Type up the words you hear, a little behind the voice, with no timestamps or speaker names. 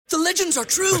The legends are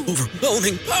true.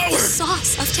 Overwhelming power!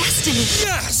 Sauce of destiny.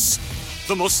 Yes!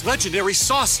 The most legendary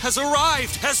sauce has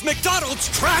arrived as McDonald's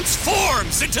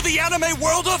transforms into the anime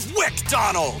world of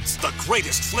WickDonald's. The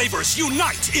greatest flavors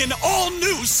unite in all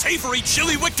new savory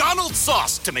chili McDonald's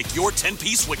sauce to make your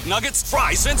 10-piece Wick Nuggets,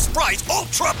 fries, and Sprite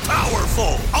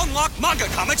ultra-powerful. Unlock manga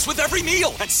comics with every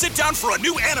meal and sit down for a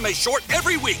new anime short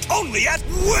every week only at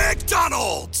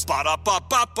WickDonald's.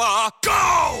 Ba-da-ba-ba-ba,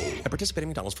 go! At participating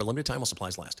McDonald's for a limited time while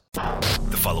supplies last.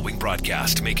 The following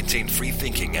broadcast may contain free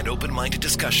thinking and open-minded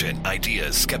discussion, ideas,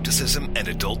 skepticism, and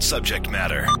adult subject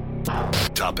matter.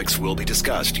 Topics will be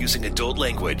discussed using adult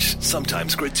language,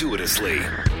 sometimes gratuitously.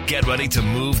 Get ready to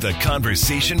move the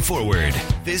conversation forward.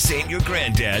 This ain't your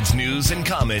granddad's news and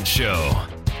comment show.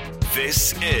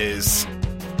 This is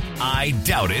I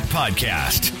Doubt It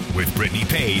Podcast with Brittany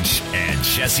Page and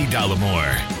Jesse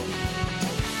Dollamore.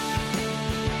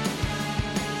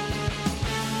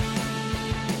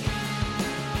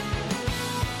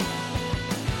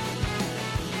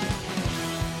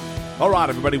 All right,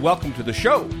 everybody, welcome to the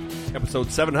show.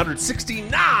 Episode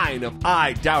 769 of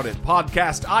I Doubt It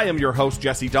Podcast. I am your host,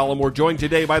 Jesse Dollamore, joined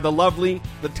today by the lovely,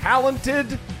 the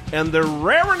talented, and the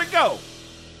raring to go,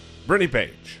 Brittany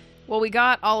Page. Well, we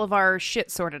got all of our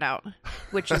shit sorted out,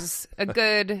 which is a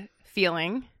good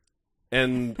feeling.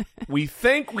 And we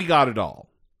think we got it all.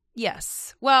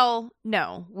 Yes. Well,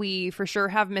 no. We for sure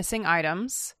have missing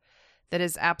items. That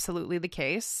is absolutely the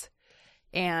case.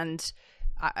 And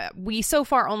we so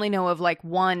far only know of like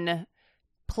one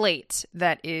plate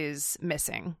that is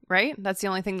missing, right? That's the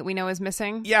only thing that we know is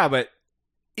missing? Yeah, but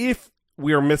if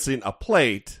we're missing a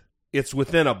plate, it's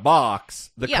within a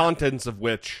box, the contents of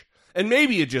which, and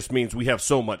maybe it just means we have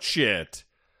so much shit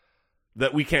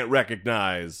that we can't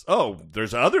recognize, oh,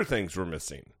 there's other things we're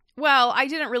missing. Well, I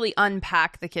didn't really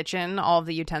unpack the kitchen. All of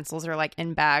the utensils are like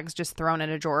in bags, just thrown in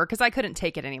a drawer, because I couldn't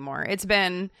take it anymore. It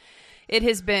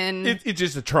has been... It's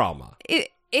just a trauma.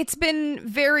 It's been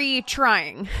very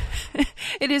trying.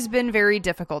 It has been very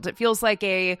difficult. It feels like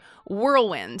a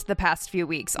whirlwind the past few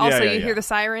weeks. Also, you hear the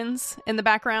sirens in the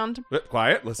background.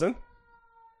 Quiet, listen.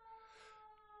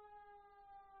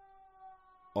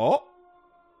 Oh.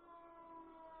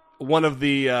 One of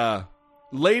the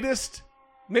latest,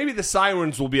 maybe the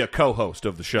sirens will be a co-host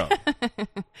of the show.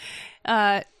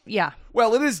 Yeah.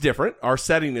 Well, it is different. Our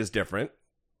setting is different.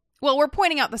 Well, we're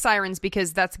pointing out the sirens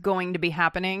because that's going to be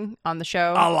happening on the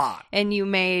show. A lot. And you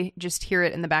may just hear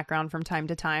it in the background from time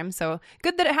to time. So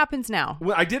good that it happens now.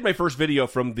 Well, I did my first video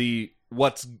from the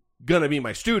what's going to be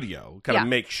my studio, kind of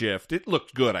makeshift. It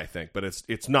looked good, I think, but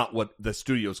it's not what the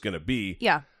studio's going to be.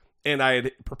 Yeah. And I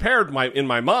had prepared in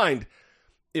my mind,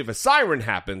 if a siren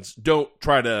happens, don't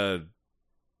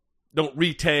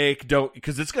retake,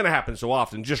 because it's going to happen so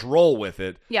often. Just roll with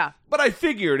it. Yeah. But I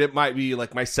figured it might be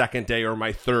like my second day or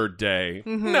my third day.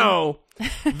 Mm-hmm. No.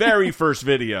 Very first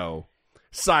video,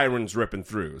 sirens ripping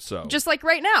through. So just like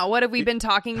right now. What have we been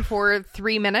talking for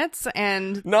 3 minutes?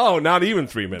 And no, not even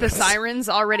 3 minutes. The sirens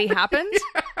already happened?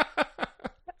 Yeah.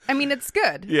 I mean, it's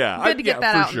good. Yeah. Good to get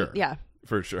that out. Sure. Yeah.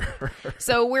 For sure.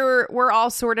 So we're all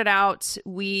sorted out.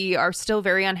 We are still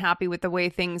very unhappy with the way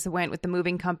things went with the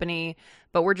moving company,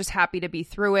 but we're just happy to be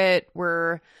through it.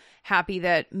 We're happy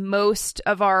that most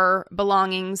of our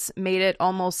belongings made it,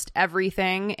 almost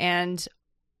everything, and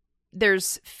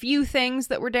there's few things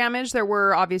that were damaged. There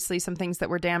were obviously some things that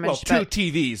were damaged. Well,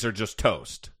 two TVs are just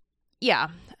toast. Yeah.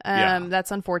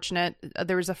 That's unfortunate.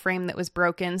 There was a frame that was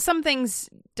broken. Some things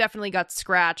definitely got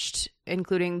scratched,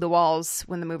 including the walls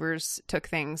when the movers took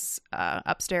things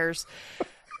upstairs.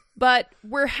 But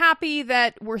we're happy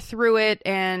that we're through it,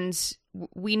 and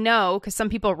we know, because some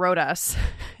people wrote us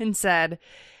and said,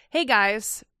 hey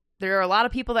guys, there are a lot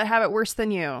of people that have it worse than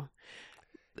you.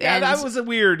 Yeah, and that was a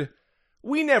weird...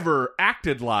 We never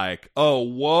acted like, oh,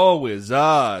 woe is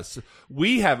us.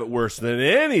 We have it worse than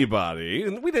anybody.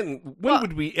 And we didn't. When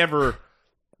would we ever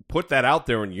put that out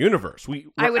there in the universe? We're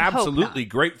absolutely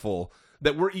grateful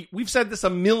that we've said this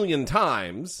a million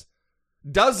times,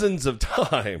 dozens of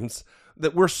times,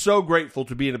 that we're so grateful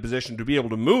to be in a position to be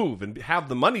able to move and have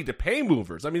the money to pay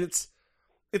movers. I mean,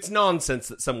 it's nonsense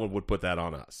that someone would put that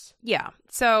on us. Yeah.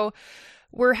 So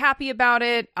we're happy about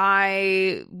it.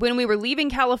 When we were leaving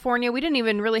California, we didn't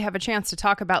even really have a chance to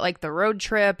talk about like the road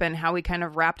trip and how we kind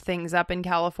of wrapped things up in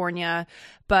California.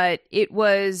 But it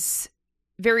was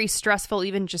very stressful,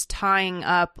 even just tying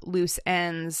up loose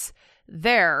ends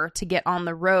there to get on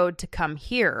the road to come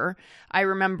here. I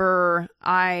remember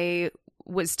I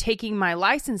was taking my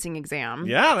licensing exam.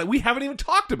 Yeah, we haven't even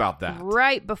talked about that.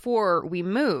 Right before we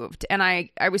moved. And I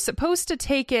was supposed to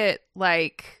take it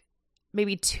like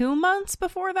maybe 2 months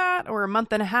before that, or a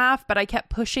month and a half, but I kept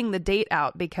pushing the date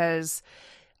out because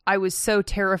I was so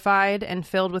terrified and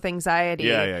filled with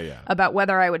anxiety about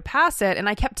whether I would pass it. And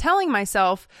I kept telling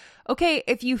myself, okay,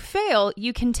 if you fail,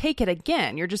 you can take it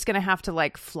again. You're just going to have to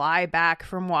like fly back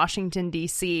from Washington,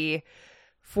 D.C.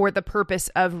 for the purpose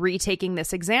of retaking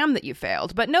this exam that you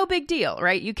failed. But no big deal,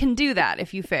 right? You can do that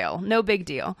if you fail. No big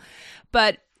deal.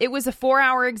 But it was a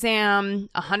 4-hour exam,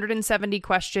 170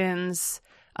 questions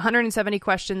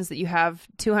that you have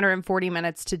 240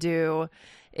 minutes to do.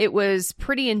 It was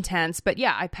pretty intense, but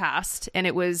yeah, I passed, and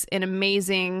it was an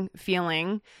amazing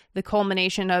feeling, the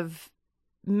culmination of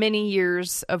many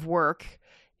years of work.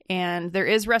 And there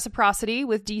is reciprocity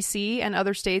with DC and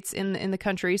other states in the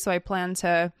country, so I plan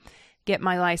to get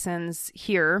my license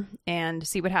here and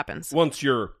see what happens. Once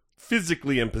you're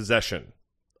physically in possession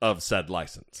of said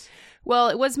license. Well,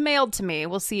 it was mailed to me.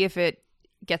 We'll see if it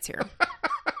gets here.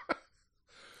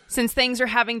 Since things are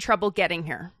having trouble getting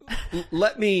here.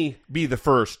 Let me be the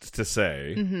first to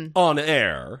say, on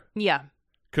air,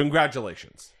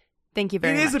 congratulations. Thank you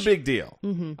very much. It is a big deal.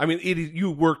 I mean, you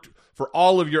worked for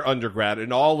all of your undergrad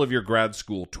and all of your grad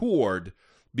school toward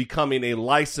becoming a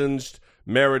licensed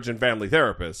marriage and family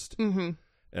therapist. And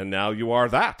now you are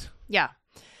that. Yeah.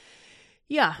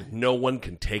 No one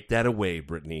can take that away,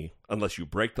 Brittany, unless you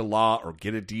break the law or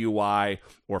get a DUI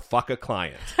or fuck a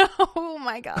client. Oh,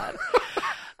 my God.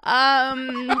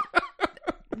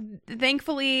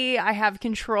 Thankfully, I have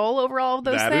control over all of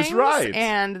those things. That is right.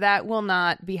 And that will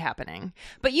not be happening.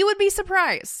 But you would be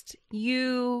surprised.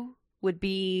 You would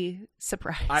be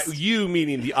surprised. You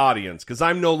meaning the audience, because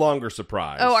I'm no longer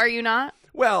surprised. Oh, are you not?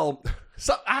 Well,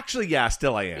 actually, yeah,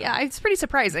 still I am. Yeah, it's pretty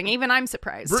surprising. Even I'm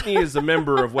surprised. Brittany is a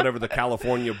member of whatever the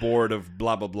California Board of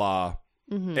blah, blah, blah.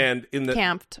 And in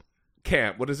the...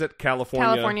 Camp, what is it?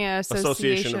 California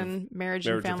Association of Marriage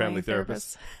and Family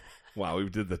Therapists. Wow, we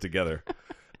did that together.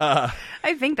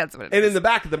 I think that's what it is. And in the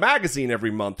back of the magazine every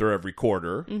month or every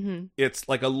quarter, it's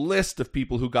like a list of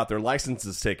people who got their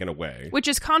licenses taken away. Which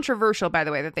is controversial, by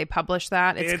the way, that they publish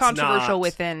that. It's controversial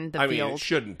within the field. I mean, it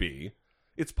shouldn't be.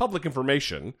 It's public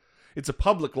information. It's a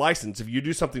public license. If you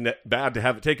do something bad to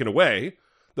have it taken away,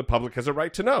 the public has a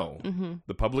right to know.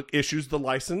 The public issues the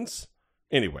license.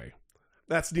 Anyway.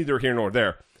 That's neither here nor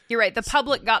there. You're right. The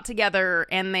public got together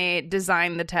and they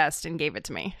designed the test and gave it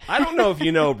to me. I don't know if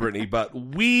you know, Brittany, but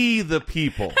we the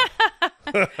people.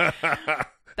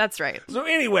 That's right. So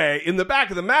anyway, in the back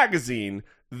of the magazine,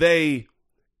 they,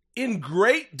 in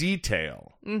great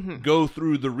detail, go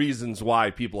through the reasons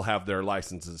why people have their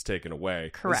licenses taken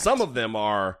away. Correct. And some of them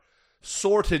are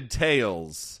sordid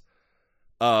tales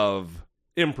of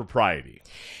impropriety.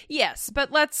 Yes,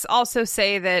 but let's also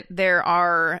say that there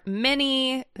are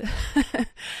many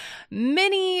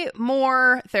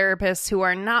more therapists who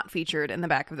are not featured in the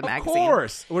back of the magazine. Of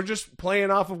course. We're just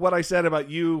playing off of what I said about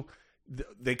you.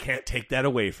 They can't take that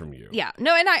away from you. Yeah.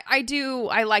 No, and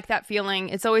I like that feeling.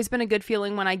 It's always been a good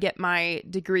feeling when I get my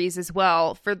degrees as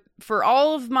well. For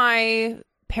all of my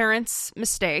parents'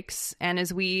 mistakes, and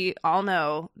as we all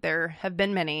know, there have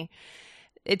been many,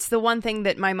 it's the one thing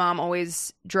that my mom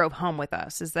always drove home with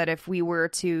us, is that if we were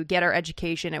to get our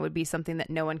education, it would be something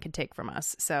that no one could take from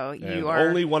us. So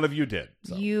only one of you did.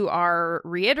 So. You are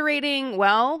reiterating,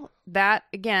 well, that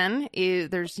again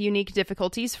there's unique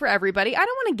difficulties for everybody. I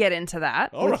don't want to get into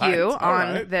that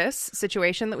on this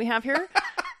situation that we have here.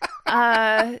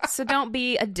 So don't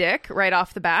be a dick right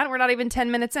off the bat. We're not even 10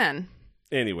 minutes in.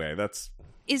 Anyway, that's...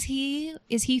 Is he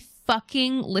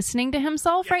fucking listening to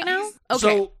himself right now?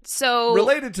 Okay. So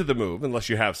related to the move, unless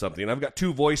you have something, I've got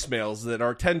 2 voicemails that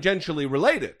are tangentially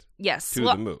related to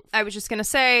the move. I was just going to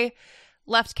say,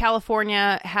 left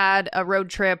California, had a road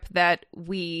trip that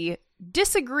we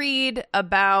disagreed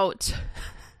about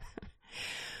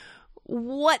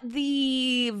what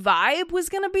the vibe was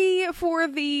going to be for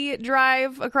the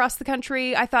drive across the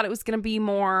country. I thought it was going to be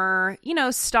more,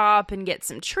 stop and get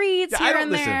some treats here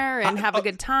and there and have a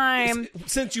good time.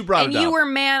 Since you brought it up. And you were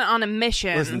man on a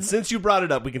mission. Listen, since you brought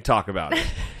it up, we can talk about it.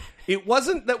 It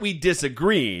wasn't that we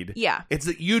disagreed. Yeah. It's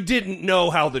that you didn't know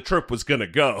how the trip was going to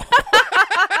go.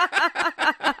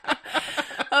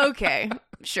 Okay,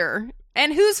 sure.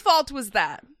 And whose fault was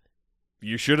that?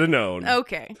 You should have known.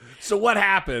 Okay. So what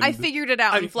happened? I figured it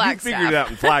out in Flagstaff. You figured it out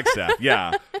in Flagstaff,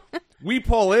 yeah. We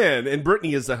pull in, and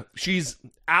Brittany she's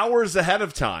hours ahead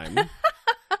of time,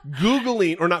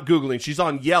 she's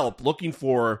on Yelp looking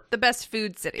for... the best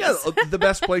food cities. Yeah, the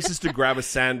best places to grab a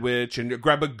sandwich and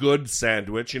grab a good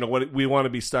sandwich. We want to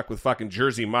be stuck with fucking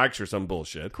Jersey Mike's or some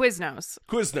bullshit.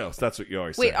 Quiznos, that's what you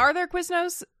always say. Wait, are there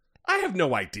Quiznos? I have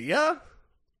no idea.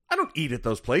 I don't eat at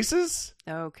those places.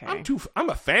 Okay. I'm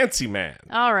a fancy man.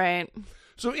 All right.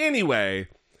 So anyway,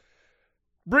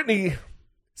 Brittany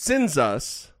sends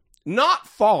us not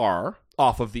far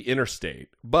off of the interstate,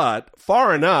 but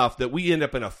far enough that we end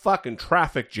up in a fucking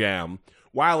traffic jam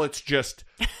while it's just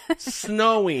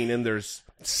snowing and there's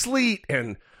sleet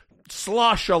and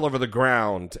slosh all over the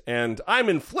ground. And I'm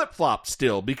in flip-flops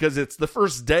still because it's the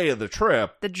first day of the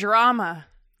trip. The drama.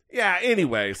 Yeah,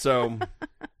 anyway, so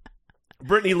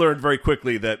Brittany learned very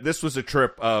quickly that this was a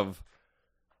trip of,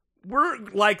 we're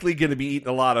likely going to be eating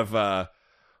a lot of,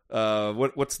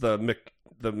 what's the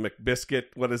McBiscuit?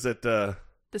 What is it? The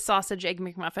sausage egg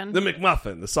McMuffin. The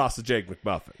McMuffin, the sausage egg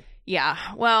McMuffin. Yeah,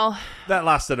 well. That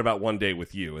lasted about one day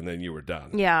with you, and then you were done.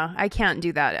 Yeah, I can't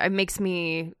do that. It makes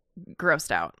me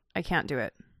grossed out. I can't do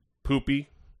it. Poopy?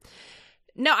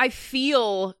 No, I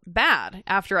feel bad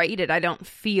after I eat it. I don't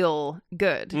feel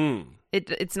good.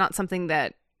 It's not something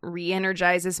that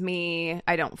re-energizes me.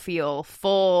 I don't feel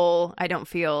full. I don't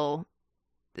feel...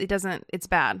 It's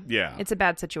bad. Yeah. It's a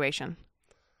bad situation.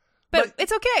 But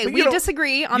it's okay. But we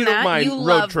disagree on that. You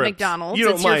love McDonald's.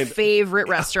 It's your favorite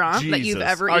restaurant that you've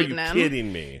ever eaten in. Are you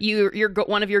kidding me?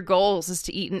 One of your goals is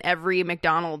to eat in every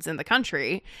McDonald's in the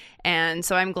country. And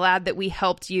so I'm glad that we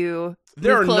helped you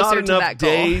move closer to that goal.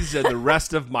 There are not enough days in the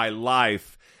rest of my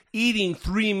life eating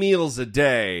 3 meals a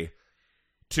day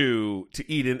to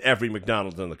eat in every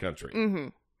McDonald's in the country. Mm-hmm.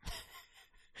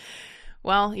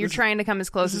 Well, you're trying to come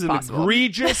as close as possible.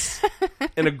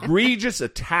 An egregious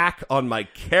attack on my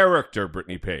character,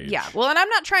 Brittany Page. Yeah, well, and I'm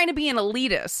not trying to be an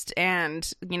elitist and,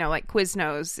 like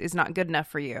Quiznos is not good enough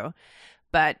for you.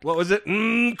 But what was it?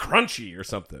 Crunchy or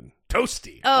something.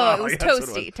 Toasty. Oh, it was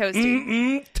toasty.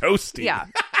 Toasty. Yeah.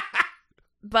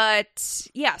 But,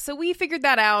 yeah, so we figured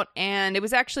that out, and it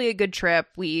was actually a good trip.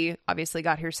 We obviously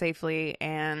got here safely,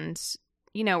 and,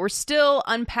 we're still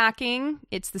unpacking.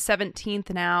 It's the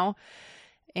 17th now.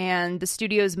 And the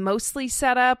studio's mostly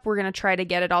set up. We're going to try to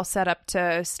get it all set up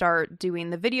to start doing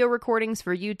the video recordings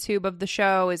for YouTube of the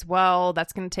show as well.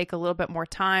 That's going to take a little bit more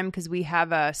time because we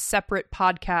have a separate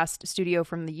podcast studio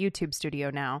from the YouTube studio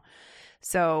now.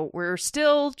 So we're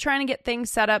still trying to get things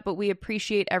set up, but we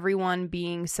appreciate everyone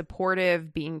being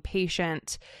supportive, being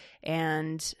patient,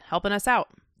 and helping us out.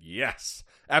 Yes.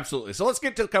 Absolutely. So let's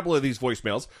get to a couple of these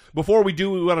voicemails. Before we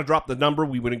do, we want to drop the number.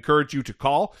 We would encourage you to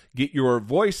call, get your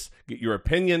voice, get your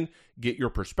opinion, get your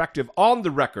perspective on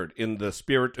the record in the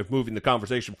spirit of moving the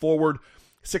conversation forward.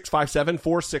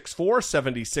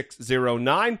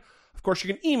 657-464-7609. Of course,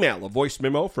 you can email a voice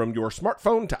memo from your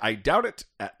smartphone to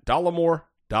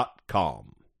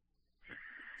idoubt@dollamore.com.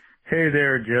 Hey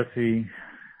there, Jesse.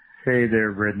 Hey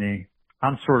there, Brittany.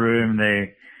 I'm sort of in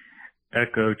the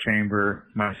echo chamber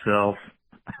myself.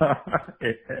 As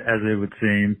it would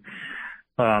seem,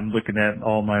 looking at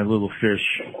all my little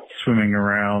fish swimming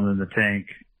around in the tank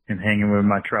and hanging with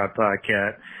my tripod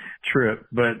cat trip.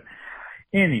 But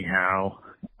anyhow,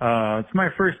 it's my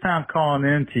first time calling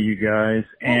in to you guys,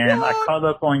 and I caught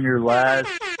up on your last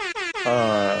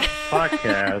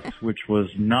podcast, which was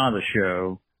not a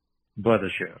show, but a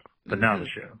show, but not a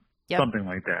show, something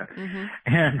like that. Mm-hmm.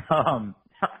 And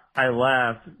I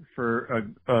laughed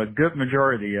for a good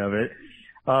majority of it.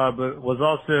 But was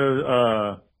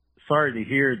also sorry to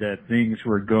hear that things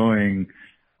were going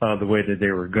the way that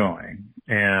they were going.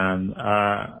 And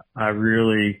I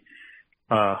really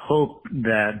hope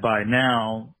that by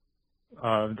now,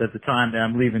 at the time that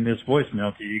I'm leaving this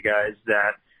voicemail to you guys,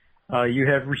 that you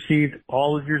have received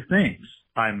all of your things.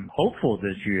 I'm hopeful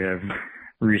that you have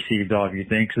received all of your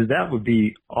things, because that would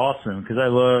be awesome, because I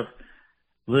love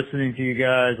listening to you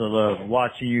guys. I love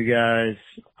watching you guys.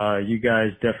 You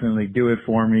guys definitely do it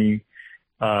for me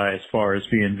as far as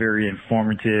being very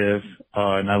informative,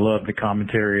 and I love the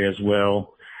commentary as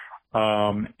well.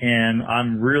 And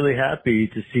I'm really happy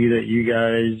to see that you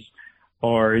guys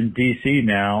are in D.C.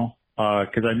 now,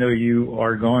 because I know you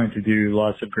are going to do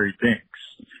lots of great things.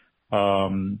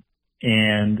 And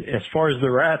as far as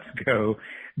the rats go,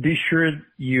 be sure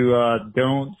you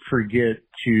don't forget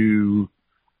to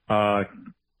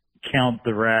count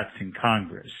the rats in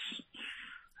Congress.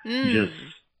 Just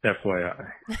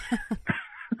FYI.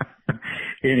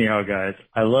 Anyhow, guys,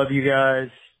 I love you guys.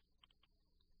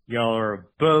 Y'all are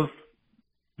both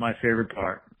my favorite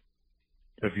part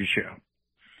of your show.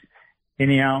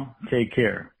 Anyhow, take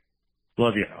care.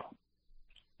 Love y'all.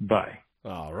 Bye.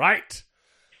 All right.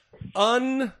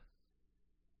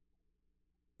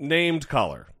 Unnamed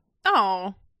caller.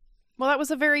 Oh. Well, that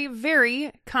was a very,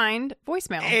 very kind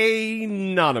voicemail.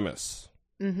 Anonymous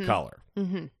caller.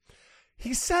 Mm-hmm.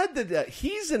 He said that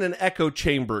he's in an echo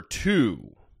chamber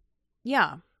too.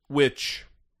 Yeah. Which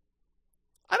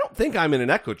I don't think I'm in an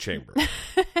echo chamber.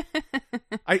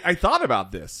 I thought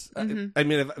about this. Mm-hmm. I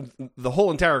mean, the whole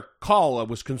entire call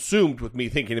was consumed with me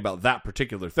thinking about that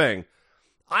particular thing.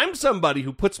 I'm somebody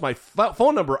who puts my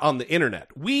phone number on the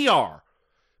internet. We are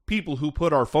people who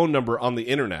put our phone number on the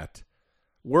internet.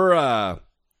 We are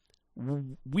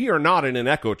not in an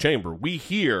echo chamber. We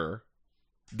hear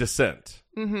dissent.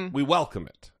 Mm-hmm. We welcome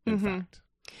it, in fact.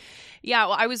 Yeah,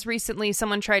 well, I was recently,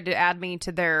 someone tried to add me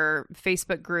to their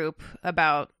Facebook group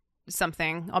about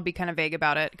something. I'll be kind of vague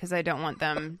about it because I don't want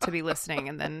them to be listening.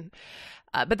 And then,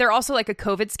 but they're also like a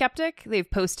COVID skeptic. They've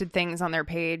posted things on their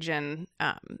page and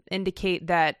indicate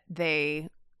that they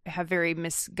have very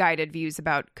misguided views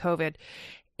about COVID.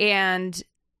 And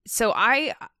so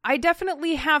I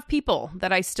definitely have people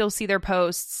that I still see their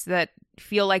posts that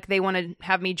feel like they want to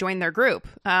have me join their group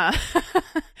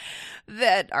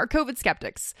that are COVID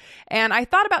skeptics. And I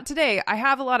thought about today, I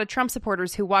have a lot of Trump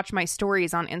supporters who watch my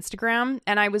stories on Instagram.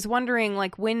 And I was wondering,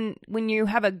 like, when you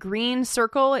have a green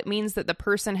circle, it means that the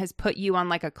person has put you on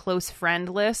like a close friend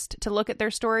list to look at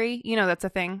their story. You know, that's a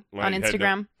thing on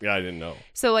Instagram. Yeah, I didn't know.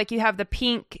 So like you have the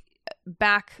pink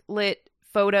backlit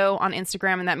photo on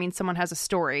Instagram, and that means someone has a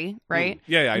story, right?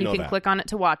 Yeah, I know that. You can click on it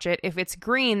to watch it. If it's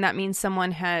green, that means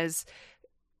someone has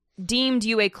deemed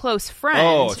you a close friend.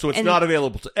 Oh, so it's not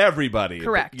available to everybody.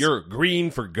 Correct. You're green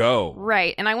for go.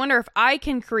 Right. And I wonder if I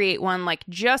can create one like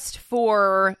just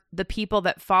for the people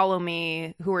that follow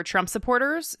me who are Trump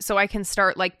supporters, so I can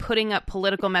start like putting up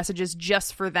political messages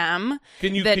just for them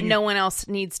no one else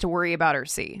needs to worry about or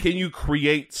see. Can you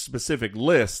create specific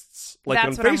lists? Like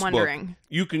that's on what Facebook, I'm wondering.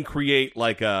 You can create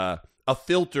like a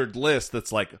filtered list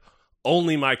that's like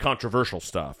only my controversial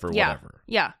stuff or whatever.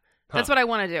 Yeah. That's what I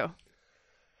want to do.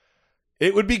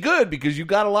 It would be good because you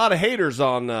got a lot of haters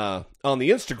on the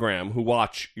Instagram who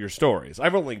watch your stories.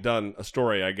 I've only done a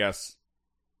story, I guess,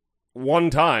 one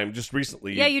time just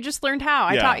recently. Yeah, you just learned how.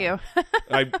 I taught you.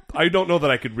 I don't know that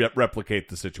I could replicate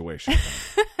the situation.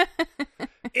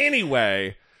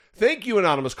 Anyway, thank you,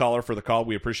 anonymous caller, for the call.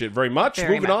 We appreciate it very much.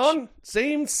 Moving on,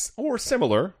 same or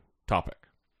similar topic.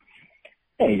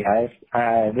 Hey, guys.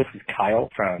 This is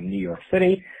Kyle from New York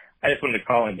City. I just wanted to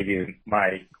call and give you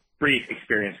my brief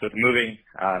experience with moving.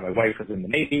 My wife was in the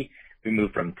Navy. We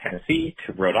moved from Tennessee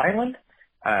to Rhode Island.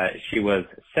 She was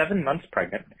 7 months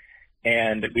pregnant,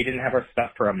 and we didn't have our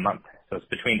stuff for a month. So it's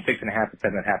between 6.5 and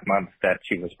 7.5 months that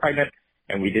she was pregnant,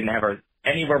 and we didn't have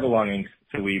any of our belongings.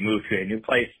 So we moved to a new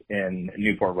place in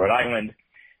Newport, Rhode Island,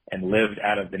 and lived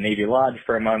out of the Navy Lodge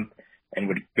for a month, and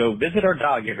would go visit our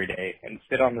dog every day and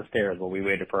sit on the stairs while we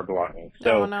waited for our belongings.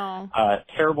 So,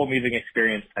 terrible moving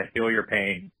experience. I feel your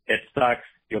pain. It sucks.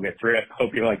 You'll get through it.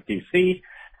 Hope you like DC.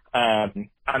 I'm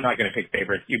not going to pick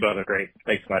favorites. You both are great.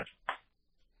 Thanks so much.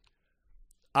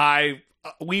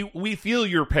 We feel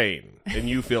your pain and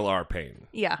you feel our pain.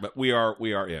 Yeah. But we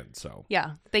are in, so.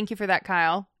 Yeah. Thank you for that,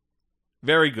 Kyle.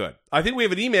 Very good. I think we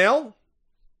have an email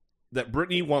that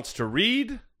Brittany wants to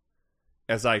read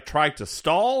as I try to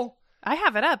stall. I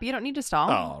have it up. You don't need to stall.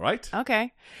 All right.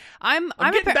 Okay. I'm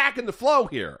getting back in the flow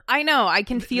here. I know. I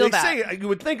can feel that. They say you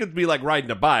would think it'd be like riding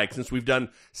a bike since we've done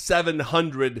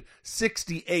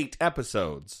 768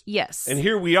 episodes. Yes. And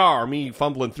here we are, me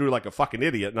fumbling through like a fucking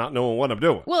idiot, not knowing what I'm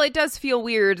doing. Well, it does feel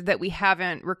weird that we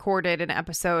haven't recorded an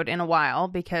episode in a while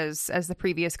because, as the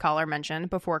previous caller mentioned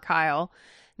before Kyle,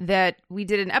 that we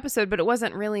did an episode, but it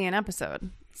wasn't really an episode.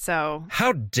 So,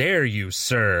 how dare you,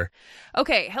 sir?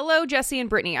 Okay, hello, Jesse and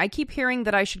Brittany. I keep hearing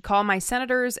that I should call my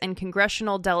senators and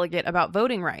congressional delegate about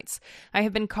voting rights. I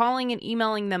have been calling and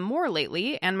emailing them more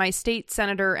lately, and my state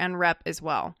senator and rep as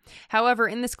well. However,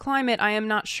 in this climate, I am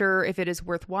not sure if it is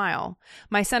worthwhile.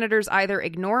 My senators either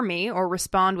ignore me or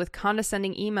respond with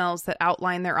condescending emails that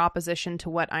outline their opposition to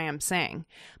what I am saying.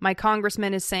 My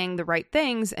congressman is saying the right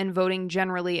things and voting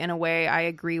generally in a way I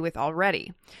agree with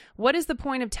already. What is the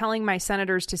point of telling my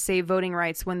senators to save voting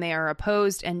rights when they are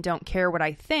opposed and don't care what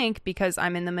I think because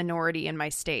I'm in the minority in my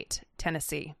state,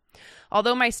 Tennessee?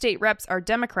 Although my state reps are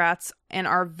Democrats and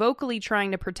are vocally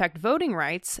trying to protect voting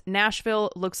rights,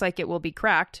 Nashville looks like it will be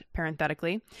cracked,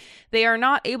 parenthetically. They are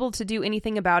not able to do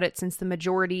anything about it since the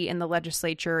majority in the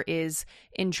legislature is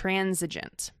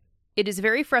intransigent. It is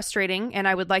very frustrating, and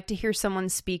I would like to hear someone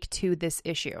speak to this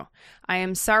issue. I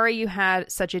am sorry you had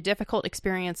such a difficult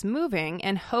experience moving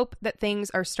and hope that things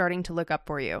are starting to look up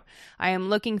for you. I am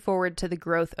looking forward to the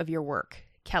growth of your work.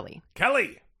 Kelly.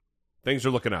 Kelly! Things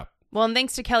are looking up. Well, and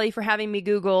thanks to Kelly for having me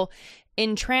Google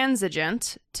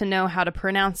intransigent to know how to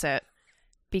pronounce it,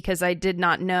 because I did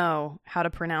not know how to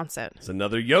pronounce it. It's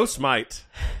another Yosemite.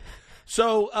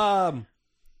 So,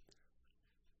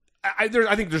 I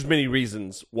think there's many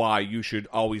reasons why you should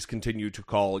always continue to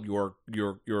call your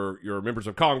members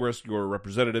of Congress, your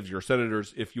representatives, your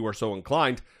senators, if you are so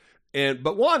inclined.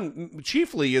 But one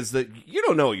chiefly is that you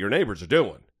don't know what your neighbors are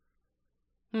doing.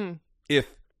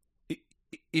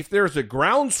 If there's a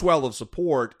groundswell of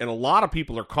support and a lot of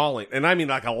people are calling, and I mean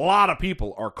like a lot of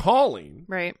people are calling,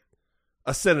 right,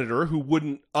 a senator who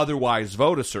wouldn't otherwise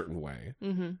vote a certain way,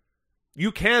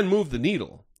 you can move the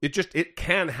needle. It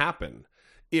can happen.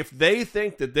 If they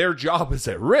think that their job is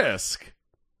at risk,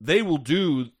 they will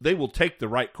take the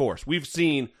right course. We've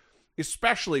seen,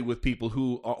 especially with people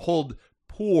who hold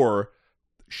poor,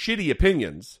 shitty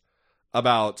opinions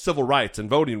about civil rights and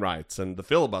voting rights and the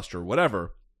filibuster,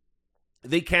 whatever,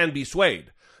 they can be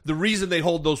swayed. The reason they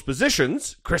hold those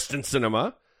positions, Kristen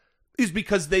Sinema, is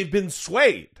because they've been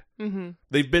swayed.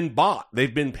 They've been bought.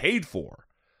 They've been paid for.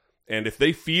 And if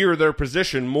they fear their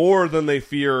position more than they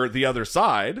fear the other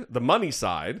side, the money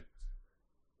side,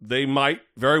 they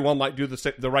very well might do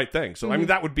the right thing. So, I mean,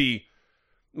 that would be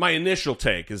my initial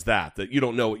take, is that you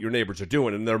don't know what your neighbors are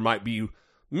doing. And there might be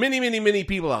many, many, many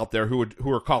people out there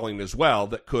who are calling as well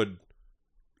that could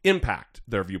impact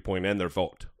their viewpoint and their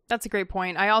vote. That's a great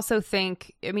point. I also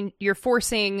think, I mean, you're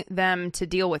forcing them to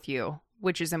deal with you,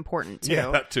 which is important too.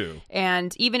 Yeah, that too.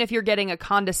 And even if you're getting a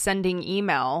condescending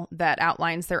email that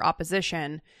outlines their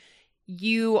opposition,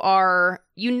 you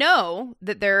know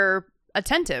that they're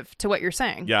attentive to what you're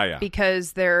saying. Yeah.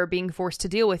 Because they're being forced to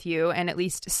deal with you and at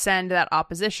least send that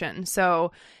opposition.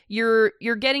 So you're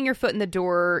getting your foot in the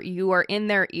door, you are in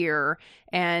their ear,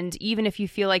 and even if you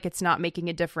feel like it's not making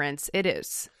a difference, it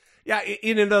is. Yeah,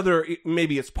 in another,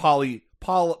 maybe it's Pollyanna-ish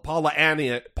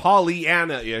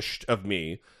of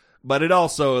me, but it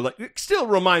also it still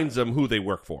reminds them who they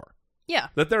work for. Yeah.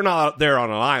 That they're not there on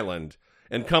an island,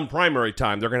 and come primary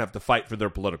time, they're going to have to fight for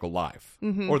their political life,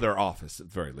 or their office at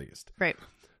the very least. Right.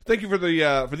 Thank you for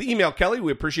the email, Kelly.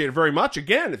 We appreciate it very much.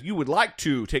 Again, if you would like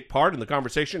to take part in the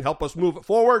conversation, help us move it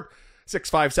forward,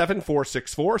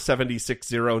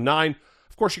 657-464-7609.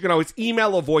 Of course, you can always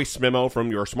email a voice memo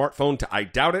from your smartphone to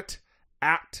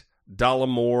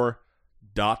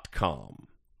idoubt@dollamore.com.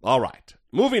 All right,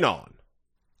 moving on.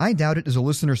 I Doubt It is a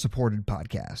listener-supported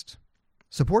podcast.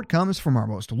 Support comes from our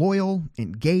most loyal,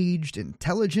 engaged,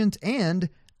 intelligent, and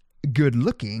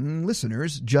good-looking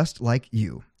listeners just like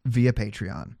you via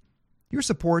Patreon. Your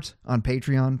support on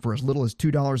Patreon for as little as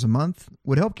 $2 a month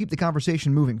would help keep the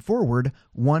conversation moving forward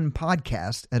one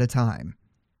podcast at a time.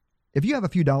 If you have a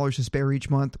few dollars to spare each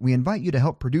month, we invite you to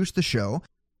help produce the show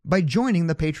by joining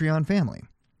the Patreon family.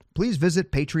 Please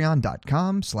visit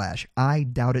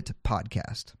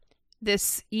patreon.com/IDoubtItPodcast.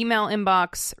 This email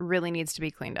inbox really needs to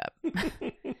be cleaned up.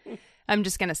 I'm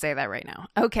just going to say that right now.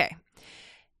 Okay.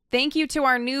 Thank you to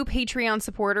our new Patreon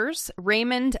supporters,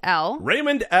 Raymond L.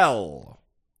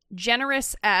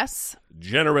 Generous S.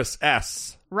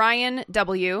 Ryan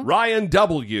W.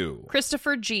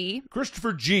 Christopher G.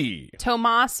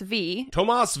 Tomas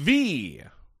V.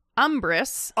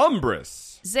 Umbrus.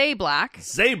 Zay Black.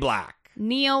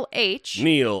 Neil H.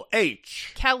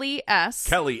 Kelly S.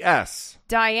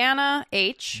 Diana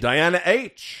H.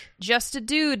 Just a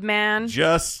dude, man.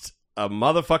 Just a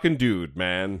motherfucking dude,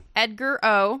 man. Edgar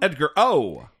O.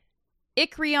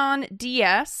 Ikrion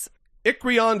DS.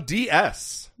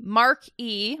 Mark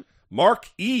E.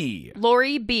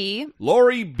 Lori B.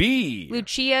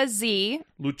 Lucia Z.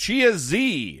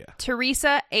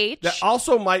 Teresa H. That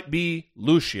also might be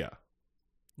Lucia.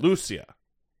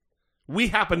 We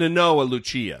happen to know a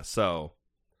Lucia, so.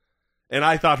 And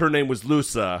I thought her name was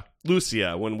Lucia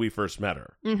when we first met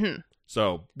her. Mm-hmm.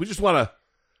 So we just want to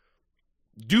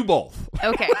do both.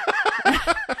 Okay.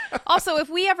 Also, if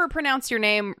we ever pronounce your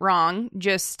name wrong,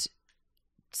 just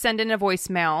send in a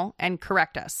voicemail and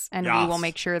correct us, and we will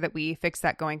make sure that we fix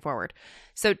that going forward.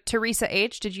 So Teresa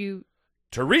H,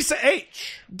 Teresa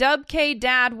H. Dub K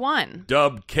Dad 1.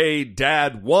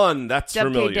 That's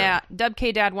familiar. Dub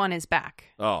K Dad 1 is back.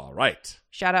 All right.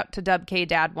 Shout out to Dub K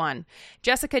Dad 1.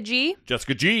 Jessica G.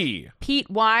 Pete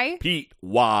Y.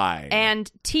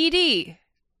 And TD.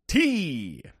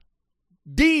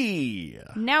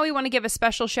 Now we want to give a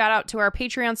special shout out to our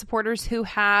Patreon supporters who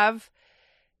have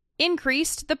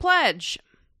increased the pledge.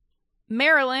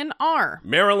 Marilyn R.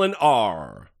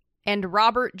 And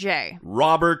Robert J.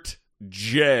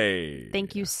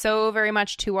 Thank you so very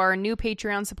much to our new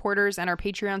Patreon supporters and our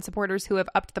Patreon supporters who have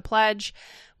upped the pledge.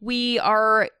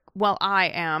 I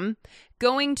am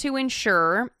going to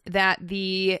ensure that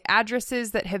the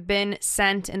addresses that have been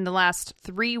sent in the last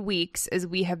 3 weeks as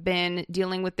we have been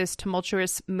dealing with this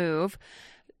tumultuous move,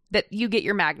 that you get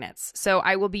your magnets. So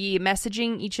I will be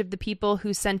messaging each of the people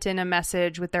who sent in a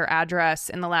message with their address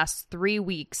in the last 3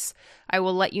 weeks. I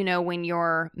will let you know when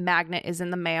your magnet is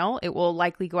in the mail. It will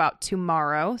likely go out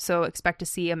tomorrow, so expect to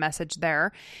see a message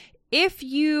there. If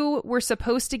you were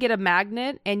supposed to get a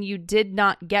magnet and you did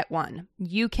not get one,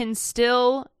 you can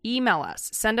still email us.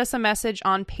 Send us a message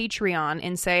on Patreon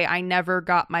and say, I never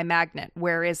got my magnet.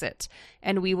 Where is it?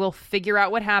 And we will figure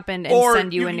out what happened and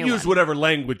send you a new one. Or use whatever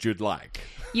language you'd like.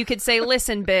 You could say,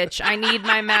 listen, bitch, I need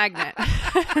my magnet.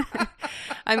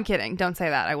 I'm kidding. Don't say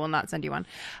that. I will not send you one.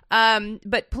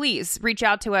 But please reach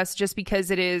out to us. Just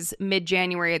because it is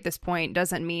mid-January at this point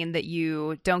doesn't mean that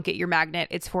you don't get your magnet.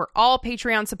 It's for all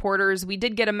Patreon supporters. We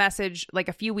did get a message like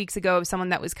a few weeks ago of someone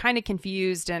that was kind of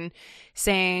confused and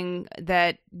saying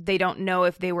that they don't know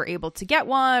if they were able to get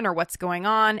one or what's going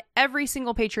on. Every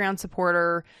single Patreon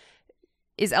supporter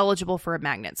is eligible for a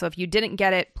magnet. So if you didn't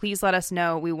get it, please let us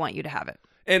know. We want you to have it.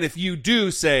 And if you do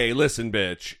say, listen,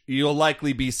 bitch, you'll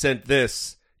likely be sent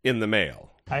this in the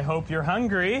mail. I hope you're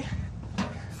hungry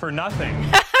for nothing.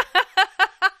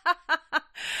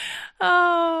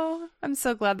 Oh, I'm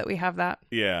so glad that we have that.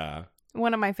 Yeah.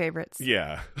 One of my favorites.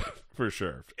 Yeah, for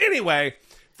sure. Anyway,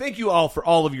 thank you all for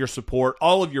all of your support,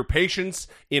 all of your patience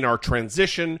in our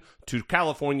transition to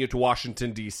California to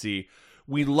Washington, D.C.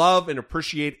 We love and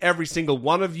appreciate every single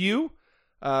one of you.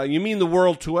 You mean the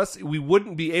world to us. We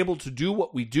wouldn't be able to do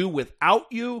what we do without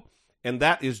you, and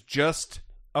that is just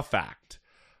a fact.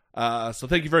 So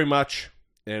thank you very much.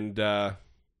 And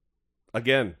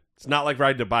again, it's not like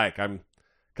riding a bike. I'm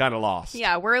kind of lost.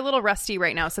 Yeah, we're a little rusty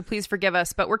right now, so please forgive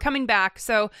us, but we're coming back.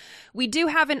 So we do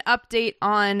have an update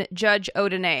on Judge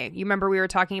O'Donnell. You remember we were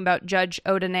talking about Judge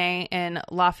O'Donnell in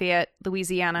Lafayette,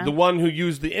 Louisiana? The one who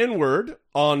used the N-word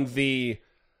on the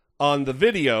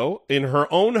video in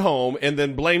her own home and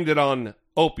then blamed it on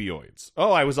opioids.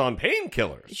 Oh, I was on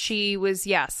painkillers. She was,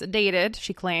 yes, sedated,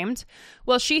 she claimed.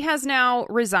 Well, she has now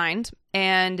resigned,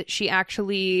 and she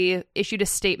actually issued a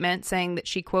statement saying that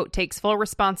she, quote, takes full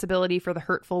responsibility for the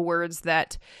hurtful words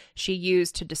that she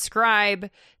used to describe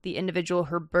the individual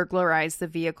who burglarized the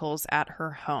vehicles at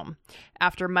her home.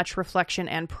 After much reflection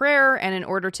and prayer, and in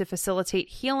order to facilitate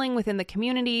healing within the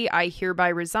community, I hereby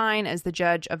resign as the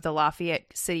judge of the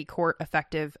Lafayette City Court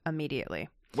effective immediately.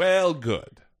 Well,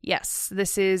 good. Yes,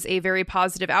 this is a very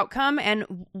positive outcome,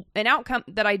 and an outcome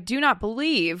that I do not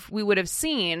believe we would have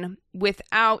seen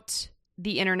without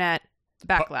the internet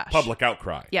backlash. Public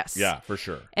outcry. Yes. Yeah, for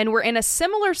sure. And we're in a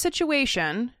similar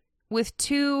situation with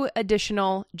 2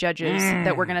 additional judges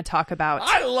that we're going to talk about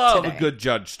I love today. a good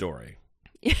judge story.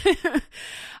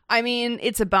 I mean,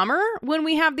 it's a bummer when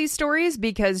we have these stories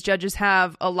because judges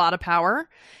have a lot of power.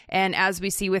 And as we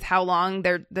see with how long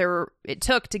it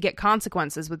took to get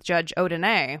consequences with Judge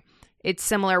O'Donnell, it's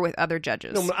similar with other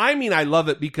judges. No, I mean, I love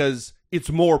it because it's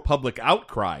more public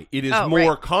outcry. It is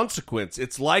more consequence.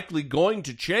 It's likely going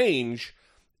to change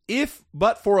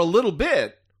but for a little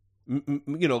bit,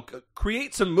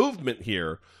 create some movement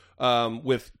here.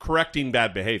 With correcting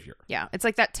bad behavior. Yeah, it's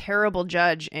like that terrible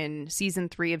judge in season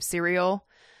 3 of Serial.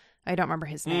 I don't remember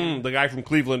his name. The guy from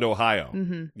Cleveland, Ohio.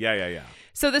 Mm-hmm. Yeah.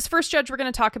 So this first judge we're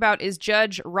going to talk about is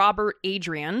Judge Robert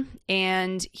Adrian,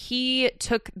 and he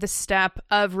took the step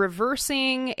of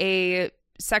reversing a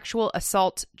sexual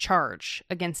assault charge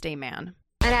against a man.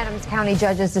 An Adams County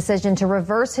judge's decision to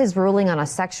reverse his ruling on a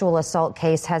sexual assault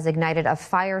case has ignited a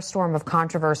firestorm of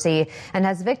controversy and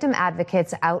has victim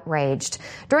advocates outraged.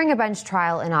 During a bench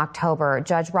trial in October,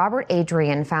 Judge Robert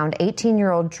Adrian found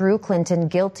 18-year-old Drew Clinton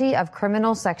guilty of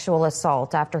criminal sexual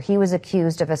assault after he was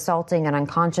accused of assaulting an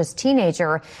unconscious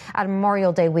teenager at a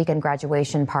Memorial Day weekend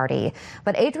graduation party.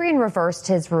 But Adrian reversed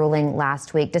his ruling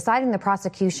last week, deciding the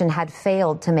prosecution had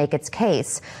failed to make its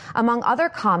case. Among other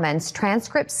comments,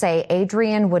 transcripts say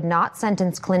Adrian would not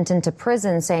sentence Clinton to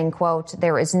prison, saying, quote,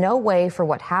 there is no way for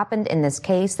what happened in this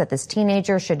case that this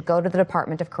teenager should go to the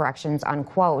Department of Corrections,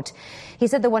 unquote. He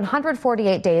said the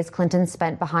 148 days Clinton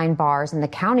spent behind bars in the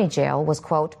county jail was,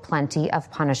 quote, plenty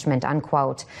of punishment,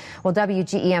 unquote. Well,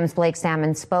 WGEM's Blake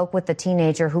Salmon spoke with the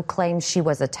teenager who claims she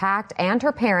was attacked and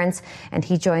her parents, and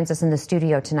he joins us in the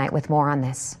studio tonight with more on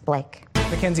this. Blake.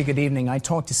 Mackenzie, good evening. I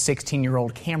talked to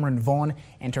 16-year-old Cameron Vaughn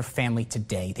and her family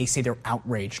today. They say they're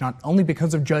outraged, not only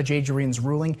because of Judge Adrian's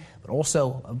ruling, but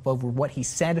also over what he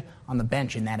said on the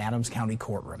bench in that Adams County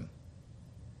courtroom.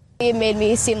 It made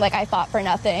me seem like I fought for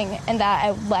nothing and that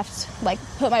I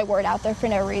put my word out there for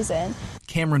no reason.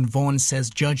 Cameron Vaughn says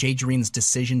Judge Adrian's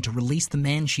decision to release the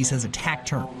man she says attacked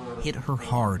her hit her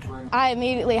hard. I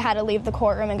immediately had to leave the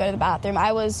courtroom and go to the bathroom.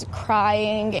 I was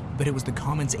crying. But it was the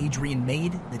comments Adrian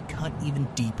made that cut even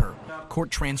deeper. Court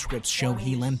transcripts show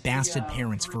he lambasted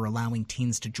parents for allowing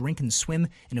teens to drink and swim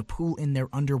in a pool in their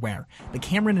underwear. But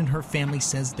Cameron and her family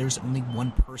says there's only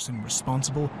one person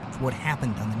responsible for what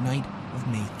happened on the night of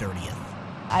May 30th.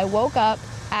 I woke up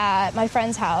at my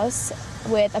friend's house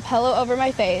with a pillow over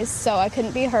my face so I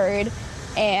couldn't be heard,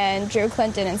 and Drew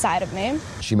Clinton inside of me.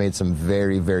 She made some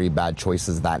very, very bad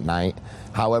choices that night.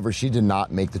 However, she did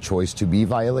not make the choice to be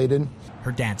violated.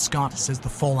 Her dad, Scott, says the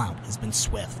fallout has been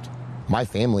swift. My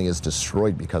family is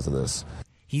destroyed because of this.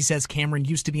 He says Cameron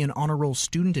used to be an honor roll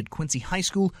student at Quincy High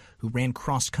School who ran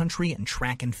cross country and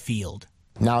track and field.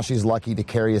 Now she's lucky to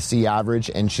carry a C average,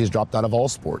 and she's dropped out of all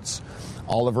sports.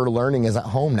 All of her learning is at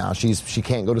home now. She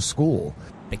can't go to school.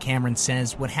 But Cameron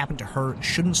says what happened to her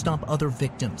shouldn't stop other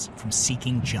victims from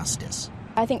seeking justice.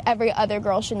 I think every other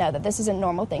girl should know that this is a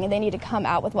normal thing, and they need to come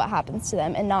out with what happens to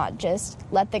them and not just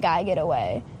let the guy get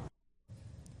away.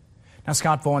 Now,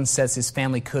 Scott Vaughn says his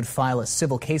family could file a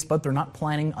civil case, but they're not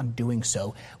planning on doing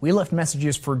so. We left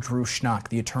messages for Drew Schnock,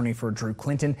 the attorney for Drew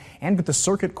Clinton, and with the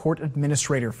circuit court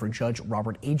administrator for Judge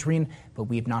Robert Adrian, but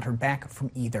we have not heard back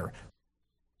from either.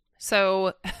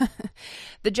 So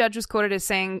the judge was quoted as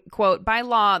saying, quote, "By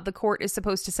law, the court is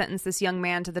supposed to sentence this young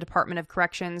man to the Department of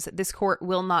Corrections. This court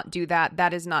will not do that.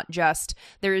 That is not just.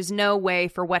 There is no way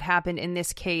for what happened in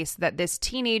this case that this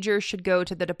teenager should go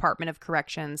to the Department of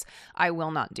Corrections. I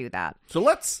will not do that."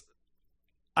 So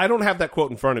I don't have that quote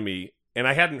in front of me, and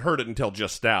I hadn't heard it until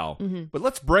just now, but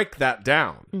let's break that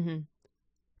down.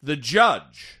 The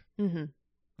judge,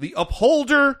 the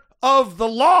upholder of the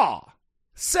law,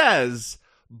 says,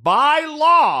 by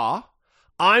law,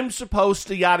 I'm supposed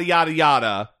to yada, yada,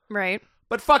 yada. Right.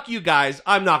 But fuck you guys,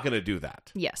 I'm not going to do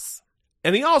that. Yes.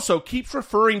 And he also keeps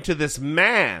referring to this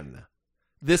man,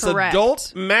 this Correct.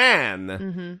 adult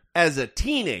man, as a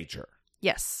teenager.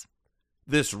 Yes.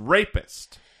 This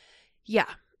rapist. Yeah.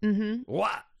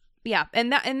 What? Yeah.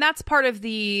 And that's part of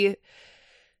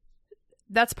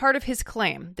his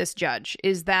claim, this judge,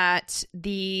 is that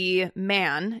the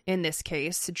man, in this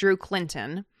case, Drew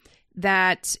Clinton,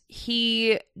 that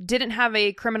he didn't have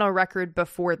a criminal record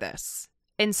before this.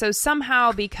 And so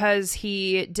somehow, because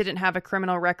he didn't have a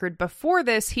criminal record before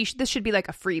this, this should be like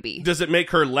a freebie. Does it make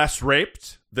her less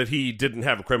raped that he didn't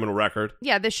have a criminal record?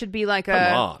 Yeah, this should be like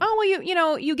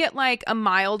you get like a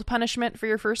mild punishment for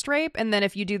your first rape, and then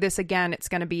if you do this again, it's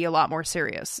going to be a lot more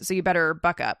serious. So you better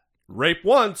buck up. Rape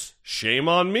once, shame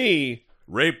on me.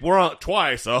 Rape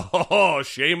twice, oh,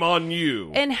 shame on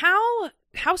you. And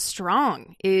how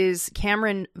strong is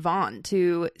Cameron Vaughn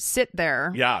to sit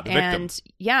there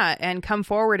and come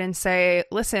forward and say,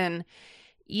 listen,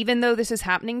 even though this is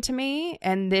happening to me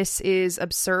and this is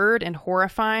absurd and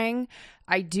horrifying,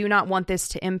 I do not want this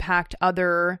to impact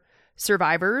other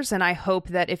survivors. And I hope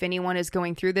that if anyone is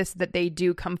going through this, that they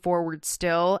do come forward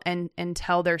still and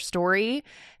tell their story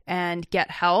and get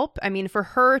help. I mean, for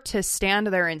her to stand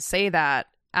there and say that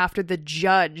after the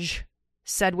judge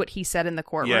said what he said in the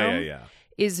courtroom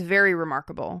is very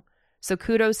remarkable. So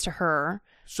kudos to her.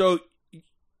 So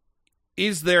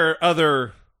is there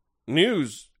other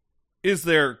news? Is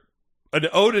there an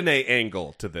Odine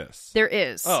angle to this? There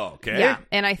is. Oh, okay. Yeah,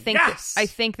 and I think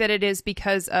that it is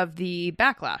because of the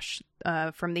backlash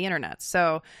from the internet.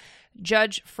 So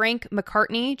Judge Frank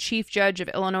McCartney, Chief Judge of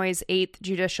Illinois' 8th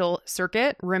Judicial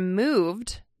Circuit,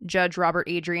 removed Judge Robert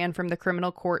Adrian from the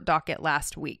criminal court docket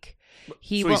last week.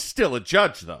 He's still a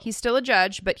judge, though. He's still a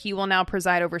judge, but he will now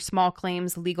preside over small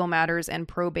claims, legal matters, and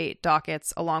probate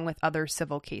dockets, along with other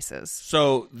civil cases.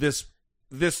 So this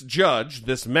judge,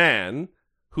 this man,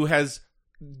 who has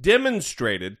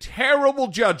demonstrated terrible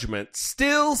judgment,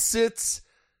 still sits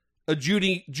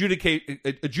adjudicating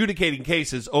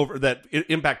cases over that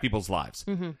impact people's lives.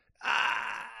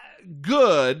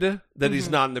 Good that he's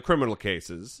not in the criminal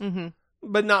cases,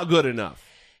 but not good enough.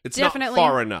 It's definitely not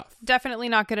far enough. Definitely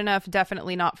not good enough.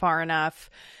 Definitely not far enough.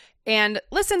 And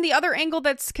listen, the other angle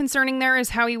that's concerning there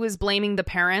is how he was blaming the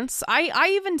parents.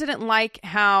 I even didn't like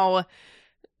how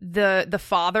the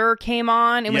father came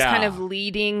on and was kind of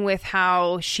leading with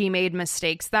how she made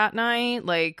mistakes that night.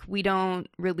 Like, we don't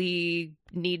really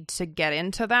need to get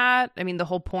into that. I mean, the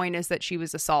whole point is that she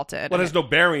was assaulted. Well, it has no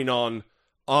bearing on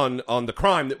the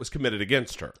crime that was committed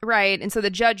against her. Right. And so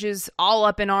the judge is all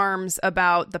up in arms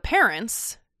about the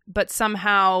parents, but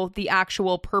somehow the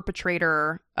actual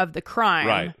perpetrator of the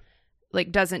crime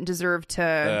doesn't deserve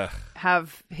to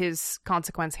have his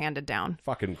consequence handed down.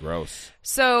 Fucking gross.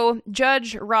 So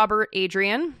Judge Robert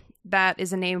Adrian that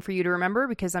is a name for you to remember,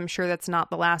 because I'm sure that's not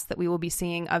the last that we will be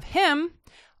seeing of him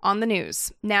on the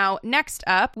news. Now, next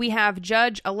up, we have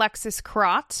Judge Alexis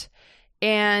Crott,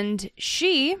 and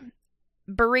she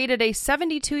berated a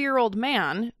 72-year-old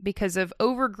man because of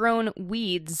overgrown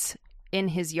weeds in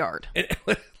his yard. And,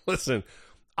 listen,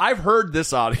 I've heard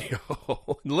this audio.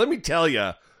 Let me tell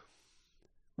you,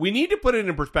 we need to put it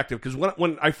in perspective, because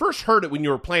when I first heard it, when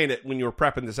you were playing it, when you were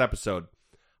prepping this episode,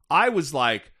 I was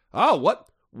like, oh,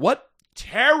 what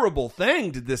terrible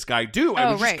thing did this guy do?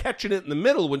 I was just catching it in the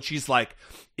middle when she's like,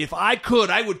 if I could,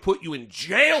 I would put you in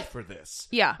jail for this.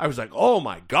 Yeah. I was like, oh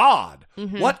my God,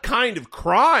 what kind of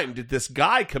crime did this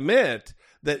guy commit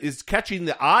that is catching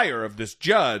the ire of this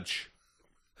judge?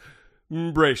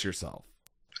 Brace yourself.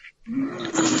 Yes,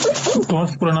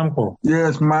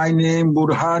 my name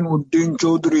Burhan Uddin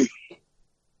Chaudhry.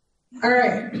 All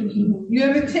right. You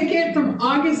have a ticket from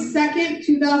August 2nd,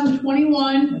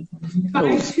 2021,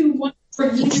 521 for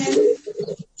Grievances,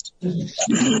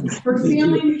 for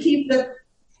failing to keep the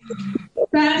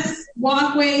fence,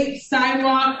 walkway,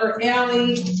 sidewalk, or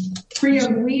alley free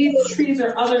of weeds, trees,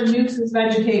 or other nuisance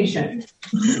vegetation.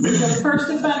 The first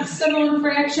offense, civil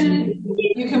infraction,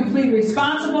 you can plead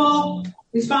responsible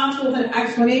with an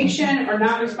explanation, or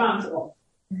not responsible.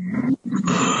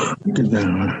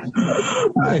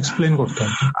 Explain what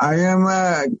time. I am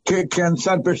a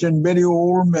cancer patient, very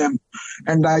old ma'am,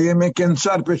 and I am a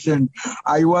cancer patient.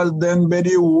 I was then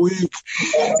very weak,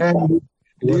 and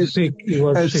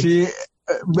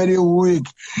very weak,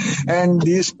 and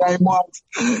this time was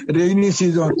rainy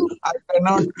season. I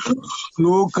cannot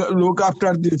look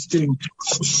after this thing.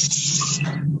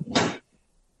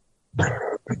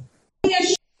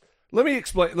 Let me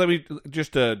explain. Let me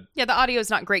just... Yeah, the audio is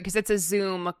not great because it's a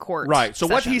Zoom court Right. So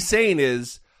session. what he's saying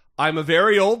is, I'm a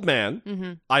very old man.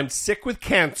 Mm-hmm. I'm sick with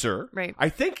cancer. Right. I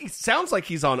think he sounds like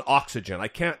he's on oxygen. I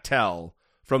can't tell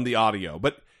from the audio.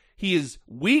 But he is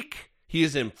weak. He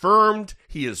is infirmed.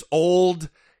 He is old.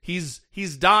 He's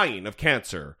dying of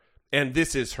cancer. And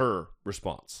this is her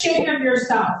response. Shame of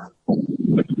yourself.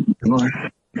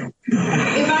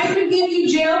 If I could give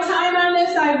you jail time on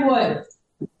this, I would.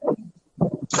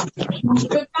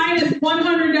 The fine is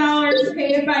 $100.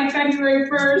 Pay it by February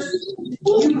 1st.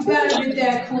 You better get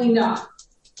that cleaned up.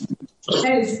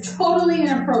 That is totally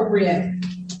inappropriate.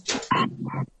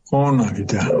 Oh, no,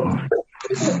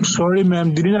 sorry,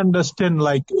 ma'am. Didn't understand.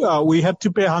 Like, we have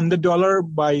to pay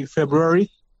 $100 by February.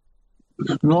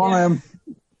 No, ma'am.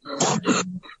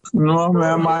 No,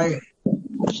 ma'am.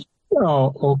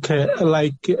 Oh, okay.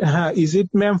 Like, is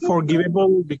it, ma'am,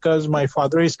 forgivable because my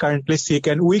father is currently sick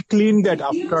and we cleaned that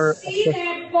after? You see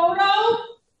that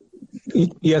photo?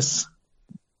 Yes.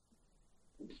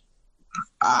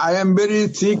 I am very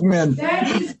sick, man.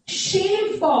 That is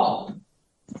shameful.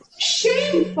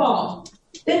 Shameful.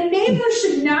 The neighbor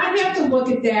should not have to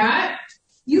look at that.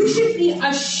 You should be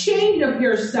ashamed of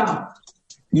yourself.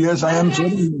 Yes, I am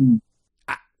sorry.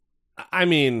 I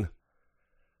mean,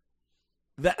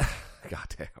 that,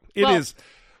 goddamn, it is,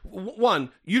 one,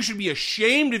 you should be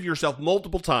ashamed of yourself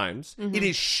multiple times. Mm-hmm. It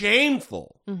is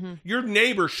shameful. Mm-hmm. Your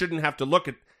neighbor shouldn't have to look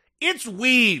at, it's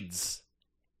weeds.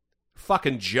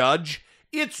 Fucking judge.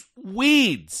 It's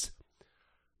weeds.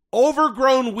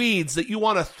 Overgrown weeds that you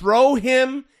want to throw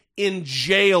him in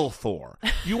jail for.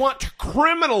 You want to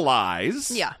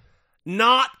criminalize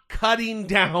not cutting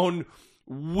down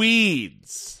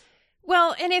weeds.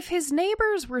 Well, and if his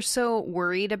neighbors were so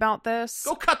worried about this...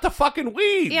 Go cut the fucking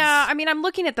weeds! Yeah, I mean, I'm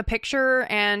looking at the picture,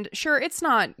 and sure, it's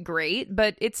not great,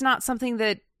 but it's not something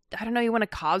that, I don't know, you want to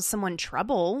cause someone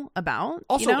trouble about.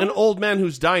 Also, you know? an old man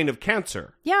who's dying of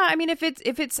cancer. Yeah, I mean, if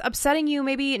it's upsetting you,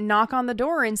 maybe knock on the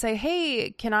door and say,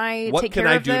 hey, can I take care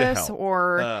of this?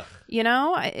 Or, you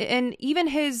know, and even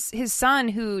his son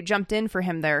who jumped in for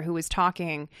him there, who was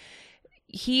talking...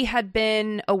 He had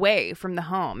been away from the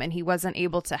home and he wasn't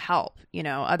able to help, you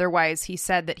know, otherwise he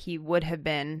said that he would have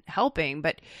been helping,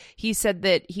 but he said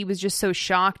that he was just so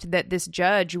shocked that this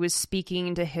judge was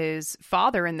speaking to his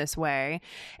father in this way.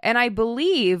 And I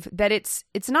believe that it's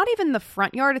not even the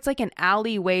front yard. It's like an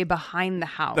alleyway behind the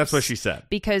house. That's what she said.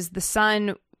 Because the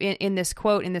son in this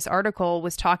quote, in this article,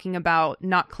 was talking about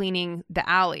not cleaning the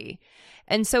alley.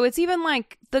 And so it's even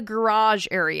like the garage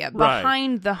area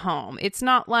behind the home. It's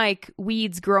not like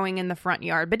weeds growing in the front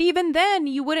yard. But even then,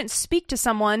 you wouldn't speak to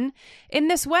someone in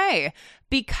this way.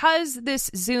 Because this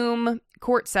Zoom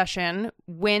court session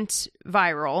went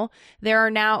viral, there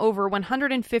are now over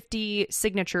 150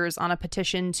 signatures on a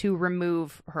petition to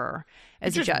remove her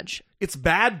as a judge. It's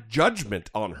bad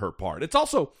judgment on her part. It's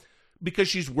also... because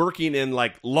she's working in,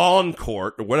 like, lawn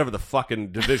court, or whatever the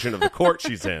fucking division of the court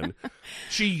she's in,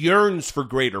 she yearns for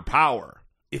greater power.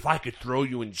 if I could throw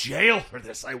you in jail for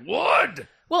this, I would.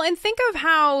 Well, and think of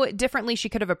how differently she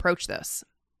could have approached this,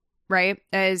 right?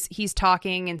 As he's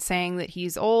talking and saying that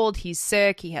he's old, he's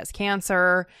sick, he has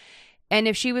cancer. And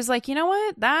if she was like, you know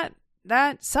what, that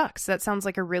sucks. That sounds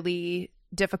like a really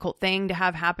difficult thing to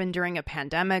have happen during a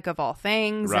pandemic of all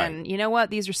things. Right. And you know what,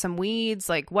 these are some weeds.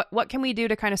 Like, what can we do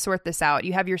to kind of sort this out?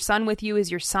 You have your son with you.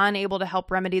 Is your son able to help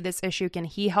remedy this issue? Can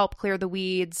he help clear the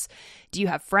weeds? Do you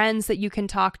have friends that you can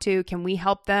talk to? Can we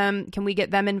help them? Can we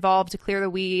get them involved to clear the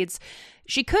weeds?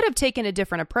 She could have taken a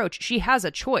different approach. She has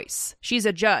a choice. She's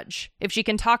a judge. If she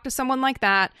can talk to someone like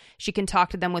that, she can talk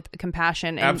to them with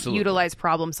compassion and Absolutely. utilize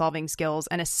problem-solving skills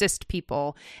and assist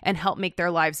people and help make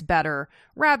their lives better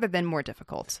rather than more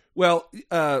difficult. Well,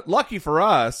 lucky for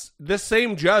us, this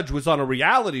same judge was on a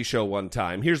reality show one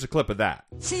time. Here's a clip of that.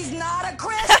 She's not a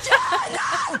Christian!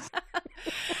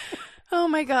 Oh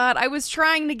my God. I was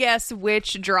trying to guess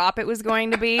which drop it was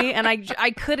going to be, and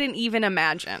I couldn't even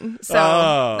imagine. So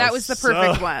that was the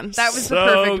perfect one. That was the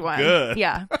perfect one. Good.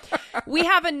 Yeah. We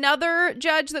have another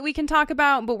judge that we can talk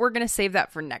about, but we're going to save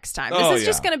that for next time. This is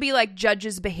just going to be like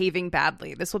judges behaving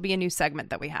badly. This will be a new segment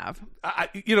that we have.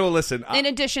 Listen. In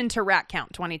addition to Rat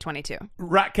Count 2022.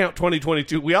 Rat Count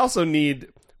 2022. We also need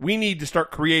to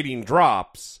start creating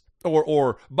drops.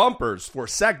 Or bumpers for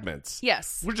segments.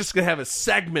 Yes. We're just going to have a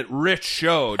segment-rich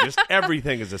show. Just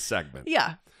everything is a segment.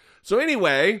 Yeah. So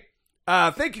anyway,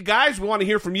 thank you, guys. We want to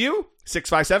hear from you.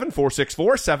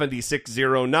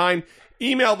 657-464-7609.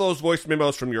 Email those voice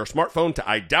memos from your smartphone to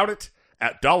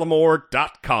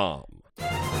idoubitit@dollemore.com.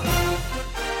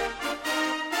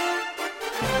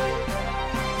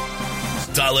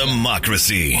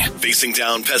 Dollemocracy. Facing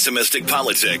down pessimistic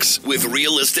politics with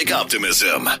realistic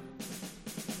optimism.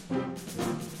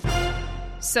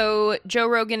 So Joe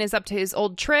Rogan is up to his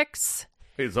old tricks.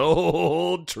 His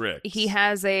old tricks. He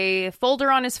has a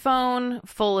folder on his phone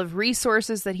full of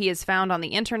resources that he has found on the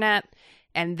internet,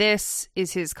 and this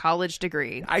is his college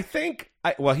degree. I think,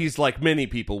 he's like many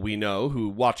people we know who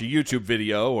watch a YouTube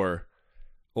video or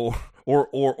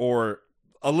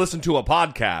listen to a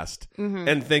podcast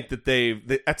and think that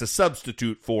that's a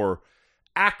substitute for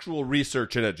actual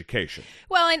research and education.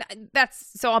 Well, and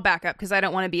so I'll back up because I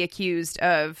don't want to be accused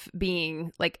of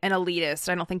being like an elitist.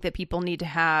 I don't think that people need to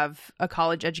have a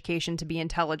college education to be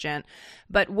intelligent.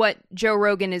 But what Joe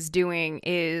Rogan is doing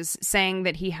is saying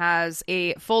that he has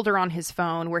a folder on his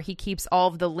phone where he keeps all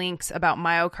of the links about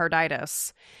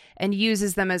myocarditis and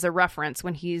uses them as a reference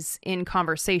when he's in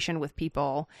conversation with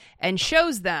people and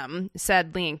shows them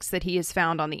said links that he has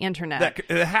found on the internet.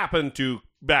 That happened to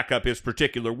back up his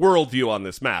particular worldview on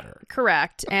this matter.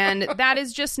 Correct. And that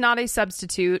is just not a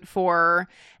substitute for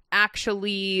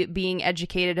actually being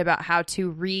educated about how to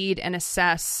read and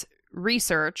assess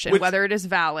research and whether it is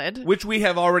valid. Which we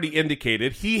have already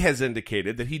indicated. He has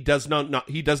indicated that he does not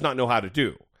know how to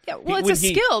do. Yeah, well, it's a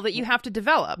skill that you have to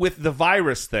develop. With the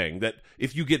virus thing, that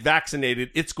if you get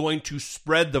vaccinated, it's going to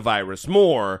spread the virus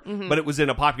more, but it was in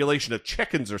a population of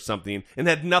chickens or something and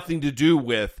had nothing to do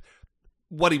with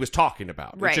what he was talking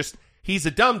about. Right. It's just, he's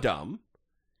a dum-dum.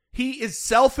 He is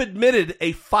self-admitted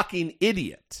a fucking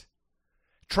idiot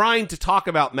trying to talk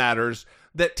about matters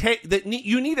that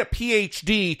you need a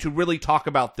PhD to really talk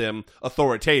about them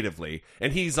authoritatively.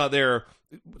 And he's there,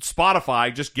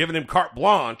 Spotify, just giving him carte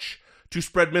blanche to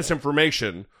spread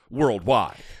misinformation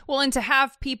worldwide. Well, and to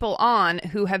have people on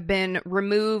who have been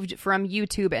removed from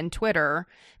YouTube and Twitter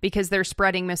because they're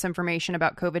spreading misinformation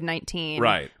about COVID-19,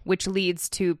 right, which leads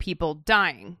to people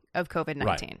dying of COVID-19.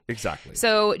 Right, exactly.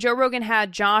 So Joe Rogan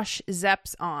had Josh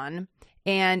Zepps on,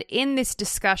 and in this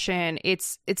discussion,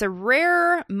 it's a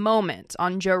rare moment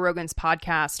on Joe Rogan's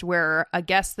podcast where a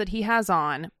guest that he has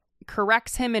on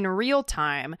corrects him in real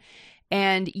time.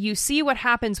 And you see what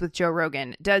happens with Joe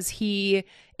Rogan. Does he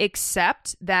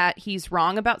accept that he's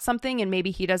wrong about something and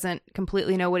maybe he doesn't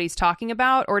completely know what he's talking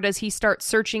about? Or does he start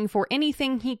searching for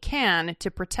anything he can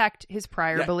to protect his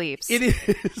prior beliefs?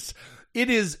 It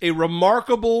is a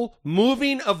remarkable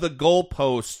moving of the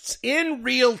goalposts in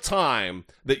real time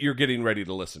that you're getting ready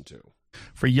to listen to.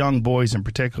 For young boys in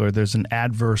particular, there's an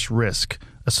adverse risk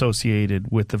associated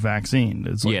with the vaccine.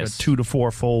 It's like a 2 to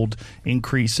 4-fold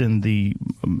increase in the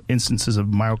instances of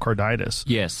myocarditis.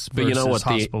 Yes, but you know what?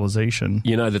 Hospitalization.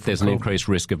 You know that there's an increased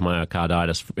risk of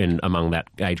myocarditis among that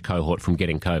age cohort from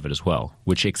getting COVID as well,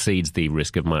 which exceeds the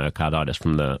risk of myocarditis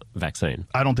from the vaccine.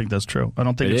 I don't think that's true. I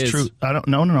don't think it's true.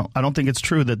 No. I don't think it's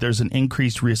true that there's an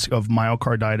increased risk of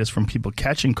myocarditis from people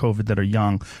catching COVID that are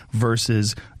young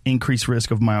versus increased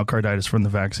risk of myocarditis from the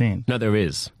vaccine. No, there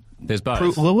is. There's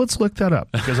both. Well, let's look that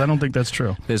up because I don't think that's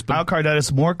true. Myocarditis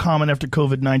is more common after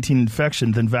COVID-19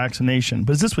 infection than vaccination.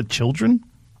 But is this with children?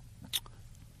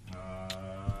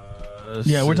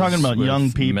 Yeah, we're talking about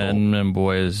young people. Men and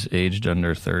boys aged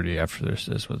under 30 after this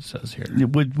is what it says here.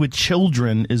 With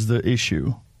children is the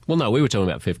issue. Well, no, we were talking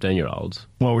about 15-year-olds.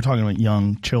 Well, we're talking about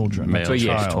young children. Male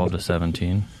child. 12 to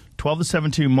 17. 12 to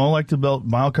 17, more likely to develop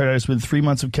myocarditis within 3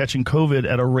 months of catching COVID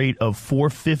at a rate of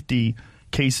 450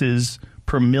 cases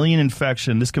per million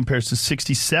infection. This compares to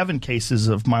 67 cases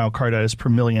of myocarditis per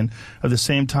million at the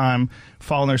same time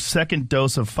following their second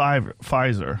dose of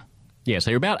Pfizer. Yeah,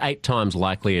 so you're about 8 times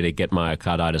likelier to get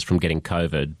myocarditis from getting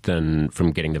COVID than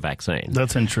from getting the vaccine.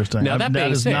 That's interesting. Now,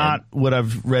 that is not what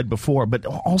I've read before, but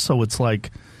also it's like,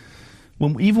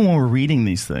 even when we're reading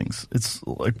these things, it's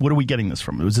like, what are we getting this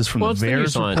from? Was this from the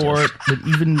VAERS report? But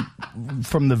even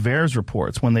from the VAERS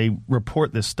reports, when they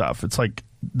report this stuff, it's like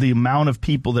the amount of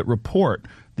people that report,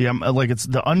 it's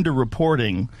the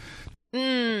underreporting.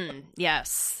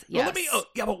 Yes. Well,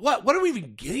 but what are we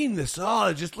even getting this?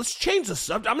 Let's change the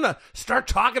subject. I'm going to start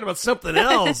talking about something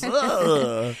else.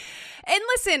 And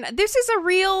listen, this is a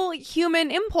real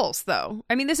human impulse, though.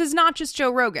 I mean, this is not just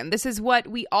Joe Rogan. This is what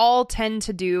we all tend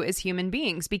to do as human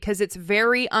beings because it's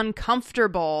very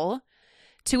uncomfortable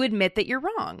to admit that you're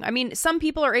wrong. I mean, some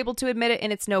people are able to admit it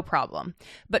and it's no problem.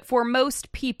 But for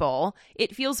most people,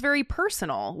 it feels very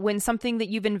personal when something that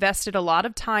you've invested a lot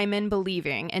of time in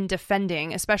believing and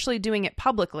defending, especially doing it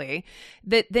publicly,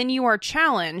 that then you are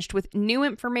challenged with new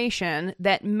information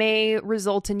that may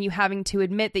result in you having to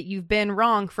admit that you've been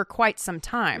wrong for quite some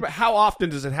time. But how often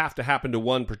does it have to happen to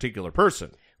one particular person?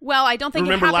 Well, I don't think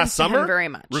it happens to him very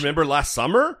much. Remember last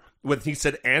summer? When he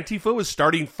said Antifa was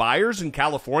starting fires in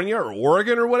California or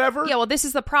Oregon or whatever? Yeah, well, this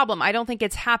is the problem. I don't think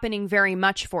it's happening very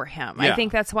much for him. Yeah. I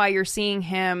think that's why you're seeing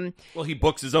him... Well, he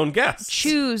books his own guests.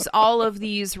 ...choose all of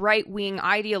these right-wing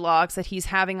ideologues that he's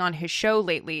having on his show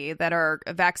lately that are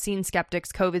vaccine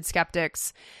skeptics, COVID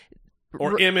skeptics...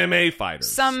 Or MMA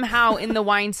fighters. Somehow in the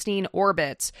Weinstein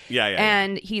orbit. Yeah.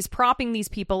 And he's propping these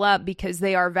people up because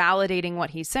they are validating what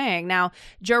he's saying. Now,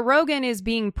 Joe Rogan is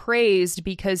being praised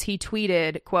because he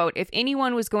tweeted, quote, "If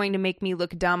anyone was going to make me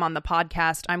look dumb on the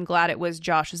podcast, I'm glad it was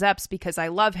Josh Zepps because I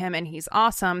love him and he's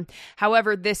awesome.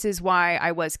 However, this is why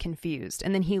I was confused."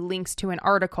 And then he links to an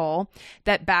article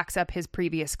that backs up his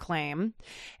previous claim.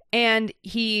 And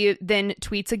he then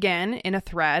tweets again in a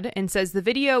thread and says, "The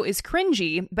video is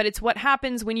cringy, but it's what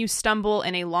happens when you stumble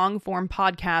in a long-form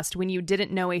podcast when you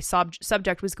didn't know a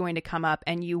subject was going to come up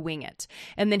and you wing it."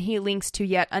 And then he links to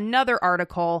yet another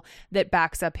article that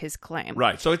backs up his claim.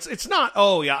 Right. So it's not,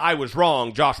 oh, yeah, I was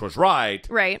wrong, Josh was right.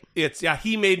 Right. It's, yeah,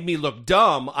 he made me look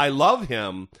dumb, I love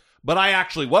him, but I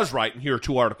actually was right, and here are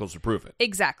 2 articles to prove it.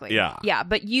 Exactly. Yeah. Yeah,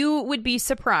 but you would be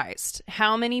surprised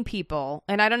how many people,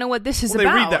 and I don't know what this is about.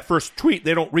 They read that first tweet,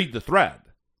 they don't read the thread.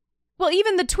 Well,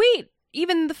 even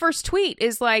the first tweet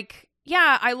is like,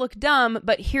 yeah, I look dumb,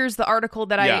 but here's the article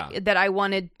that I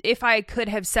wanted. If I could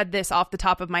have said this off the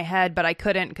top of my head, but I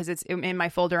couldn't because it's in my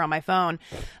folder on my phone,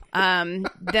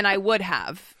 then I would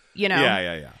have, you know?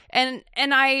 Yeah. And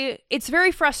it's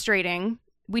very frustrating.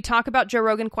 We talk about Joe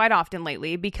Rogan quite often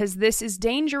lately because this is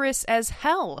dangerous as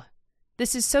hell.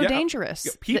 This is so dangerous.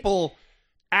 Yeah, people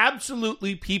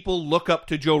look up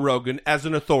to Joe Rogan as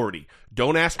an authority.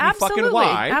 Don't ask me fucking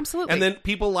why. Absolutely. And then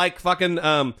people like fucking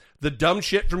the dumb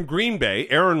shit from Green Bay,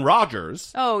 Aaron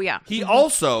Rodgers. Oh, yeah. He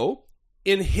also,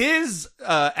 in his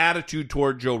attitude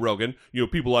toward Joe Rogan,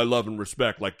 people I love and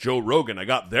respect, like Joe Rogan, I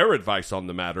got their advice on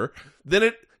the matter. Then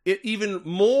it even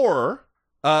more...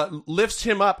 lifts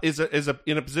him up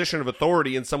in a position of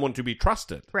authority and someone to be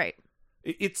trusted. Right.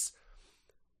 He's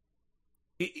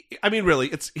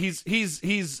Gwyneth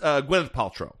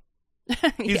Paltrow.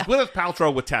 He's Gwyneth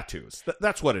Paltrow with tattoos.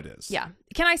 That's what it is. Yeah.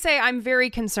 Can I say I'm very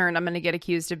concerned I'm going to get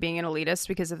accused of being an elitist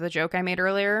because of the joke I made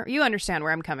earlier? You understand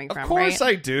where I'm coming from, right? Of course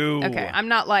I do. Okay. I'm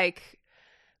not like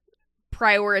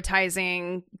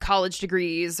prioritizing college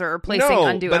degrees or placing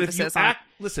undue emphasis on...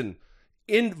 Listen...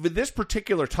 In this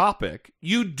particular topic,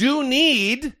 you do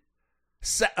need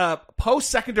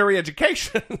post-secondary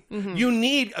education. Mm-hmm. You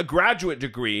need a graduate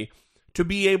degree to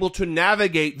be able to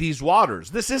navigate these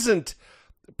waters. This isn't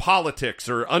politics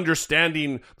or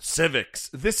understanding civics.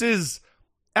 This is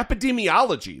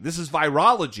epidemiology. This is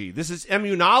virology. This is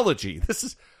immunology.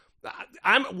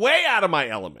 I'm way out of my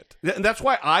element. And that's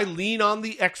why I lean on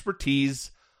the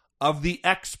expertise of the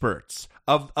experts,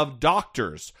 of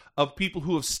doctors, of people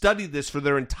who have studied this for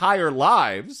their entire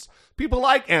lives, people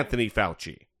like Anthony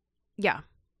Fauci. Yeah.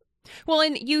 Well,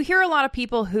 and you hear a lot of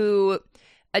people who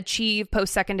achieve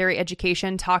post-secondary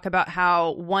education talk about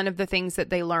how one of the things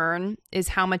that they learn is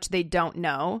how much they don't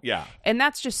know. Yeah. And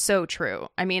that's just so true.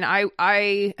 I mean,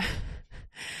 I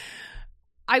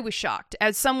I was shocked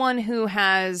as someone who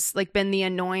has like been the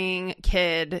annoying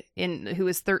kid who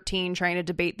is 13 trying to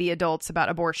debate the adults about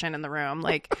abortion in the room,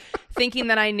 like thinking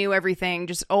that I knew everything,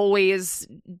 just always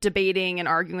debating and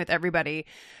arguing with everybody.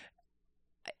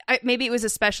 Maybe it was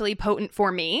especially potent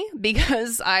for me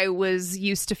because I was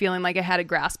used to feeling like I had a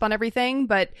grasp on everything,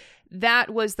 but that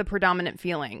was the predominant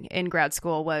feeling in grad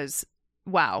school was,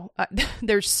 wow,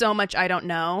 there's so much I don't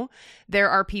know. There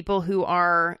are people who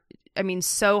are,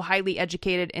 so highly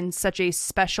educated in such a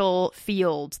special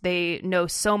field. They know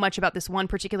so much about this one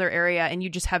particular area and you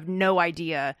just have no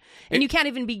idea. And you can't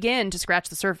even begin to scratch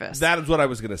the surface. That is what I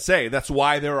was going to say. That's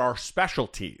why there are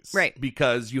specialties. Right.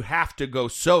 Because you have to go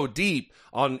so deep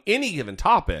on any given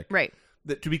topic. Right.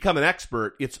 That to become an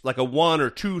expert, it's like a one or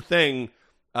two thing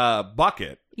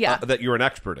bucket that you're an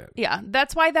expert in. Yeah.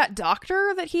 That's why that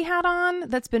doctor that he had on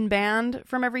that's been banned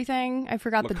from everything. I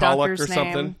forgot the McCulloch doctor's or name.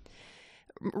 Something?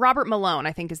 Robert Malone,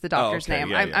 I think, is the doctor's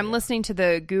name. Yeah, I'm listening to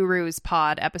the Guru's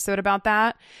Pod episode about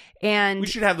that. And we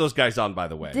should have those guys on, by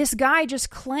the way. This guy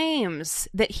just claims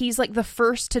that he's like the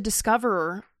first to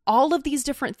discover all of these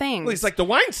different things. Well, he's like the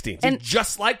Weinsteins. He's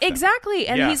just like them. Exactly.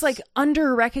 And he's like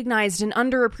under-recognized and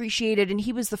underappreciated. And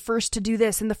he was the first to do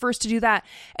this and the first to do that.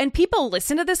 And people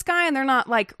listen to this guy and they're not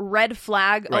like red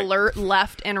flag alert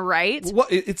left and right. Well,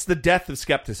 it's the death of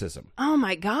skepticism. Oh,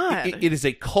 my God. It is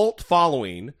a cult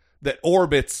following that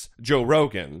orbits Joe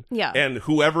Rogan. Yeah. And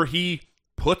whoever he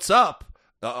puts up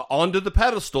onto the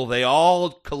pedestal, they all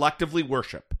collectively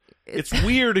worship. It's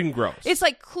weird and gross. It's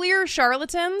like clear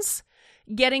charlatans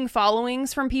getting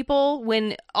followings from people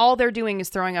when all they're doing is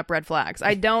throwing up red flags.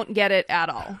 I don't get it at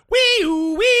all.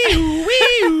 Wee-oo, wee-oo,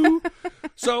 wee-oo.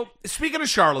 So, speaking of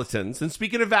charlatans and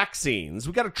speaking of vaccines,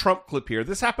 we got a Trump clip here.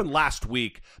 This happened last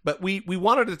week, but we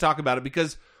wanted to talk about it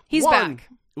because he's back.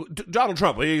 Donald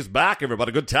Trump, he's back,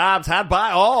 everybody. Good times had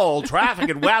by all. Traffic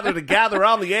and weather to gather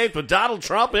on the 8th with Donald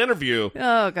Trump interview.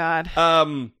 Oh,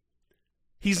 God.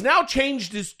 He's now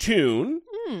changed his tune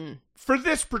for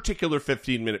this particular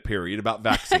 15-minute period about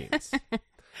vaccines.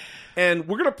 And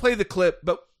we're going to play the clip,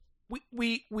 but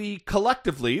we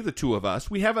collectively, the two of us,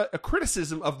 we have a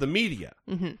criticism of the media.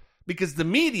 Mm-hmm. Because the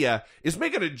media is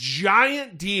making a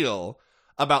giant deal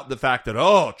about the fact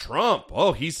that,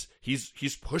 Trump,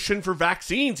 he's pushing for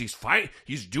vaccines.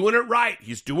 He's doing it right.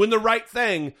 He's doing the right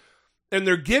thing. And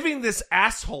they're giving this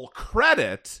asshole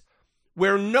credit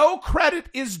where no credit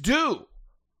is due.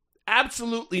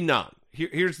 Absolutely none.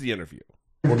 Here's the interview.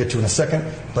 We'll get to in a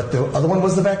second, but the other one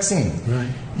was the vaccine. Right.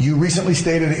 You recently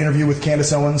stated in an interview with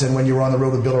Candace Owens and when you were on the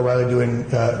road with Bill O'Reilly doing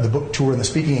the book tour and the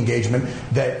speaking engagement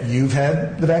that you've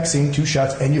had the vaccine, 2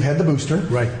 shots, and you've had the booster.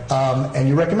 Right. And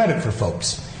you recommend it for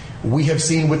folks. We have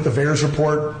seen with the VAERS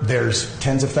report, there's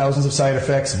tens of thousands of side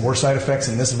effects, more side effects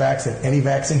in this vaccine than any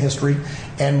vaccine history,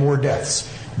 and more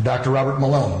deaths. Dr. Robert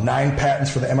Malone, 9 patents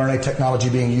for the mRNA technology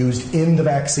being used in the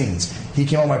vaccines. He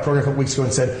came on my program a couple weeks ago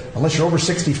and said, unless you're over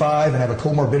 65 and have a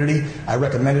comorbidity, I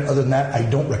recommend it. Other than that, I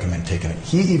don't recommend taking it.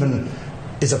 He even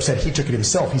is upset he took it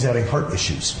himself. He's having heart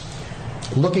issues.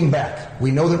 Looking back,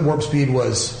 we know that Warp Speed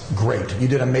was great. You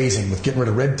did amazing with getting rid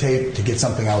of red tape to get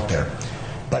something out there.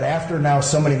 But after now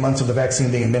so many months of the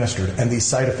vaccine being administered and these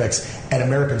side effects and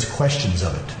Americans' questions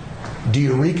of it, do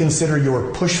you reconsider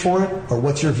your push for it, or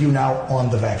what's your view now on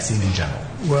the vaccine in general?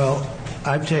 Well,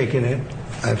 I've taken it.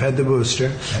 I've had the booster.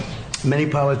 Okay. Many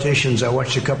politicians, I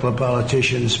watched a couple of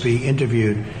politicians be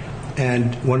interviewed,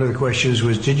 and one of the questions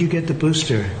was, did you get the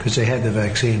booster? Because they had the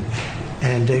vaccine.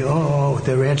 And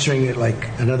they're answering it like,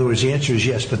 in other words, the answer is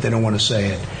yes, but they don't want to say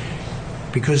it.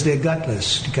 Because they're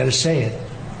gutless. You got to say it.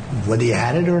 Whether you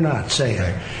had it or not, say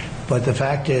it. But the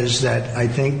fact is that I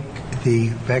think the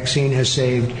vaccine has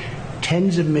saved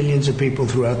tens of millions of people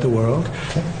throughout the world.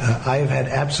 I have had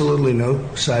absolutely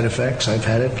no side effects. I've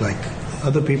had it like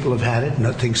other people have had it,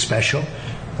 nothing special.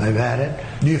 I've had it.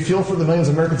 Do you feel for the millions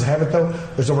of Americans that have it, though?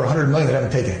 There's over 100 million that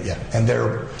haven't taken it yet, and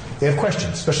they have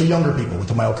questions, especially younger people with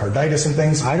the myocarditis and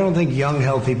things. I don't think young,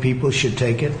 healthy people should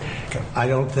take it. Okay. I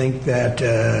don't think that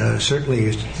certainly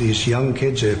these young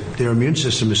kids, their immune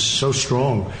system is so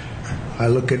strong. I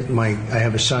look at I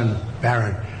have a son,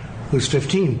 Barron, who's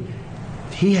 15.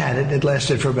 He had it. It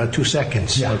lasted for about 2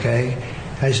 seconds, okay?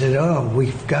 I said,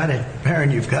 we've got it. Barron,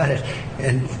 you've got it.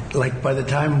 And, by the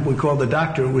time we called the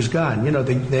doctor, it was gone. You know,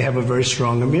 they have a very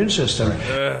strong immune system.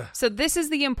 So this is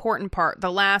the important part.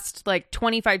 The last,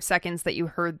 25 seconds that you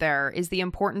heard there is the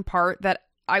important part that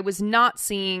I was not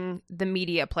seeing the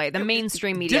media play, the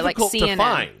mainstream media, like CNN. To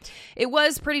find. It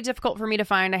was pretty difficult for me to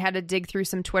find. I had to dig through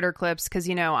some Twitter clips because,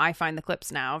 I find the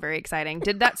clips now. Very exciting.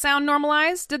 Did that sound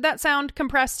normalized? Did that sound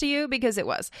compressed to you? Because it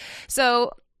was.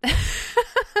 So If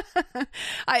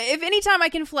anytime I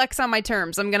can flex on my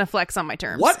terms, I'm going to flex on my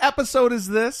terms. What episode is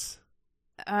this?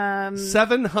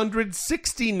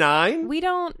 769? We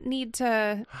don't need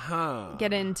to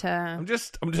get into... I'm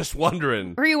just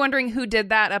wondering. Were you wondering who did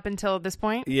that up until this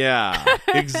point? Yeah,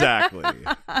 exactly.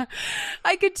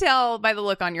 I could tell by the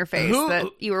look on your face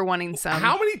that you were wanting some.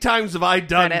 How many times have I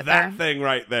done that thing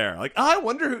right there? Like, I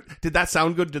wonder who... Did that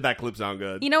sound good? Did that clip sound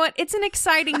good? You know what? It's an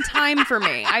exciting time for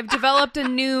me. I've developed a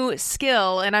new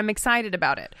skill, and I'm excited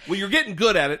about it. Well, you're getting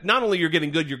good at it. Not only you're getting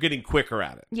good, you're getting quicker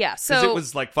at it. Yeah, so... Because it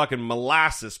was like fucking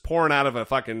molasses pouring out of a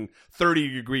fucking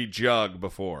 30-degree jug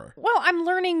before. Well, I'm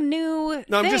learning new things.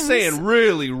 No, I'm just saying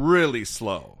really, really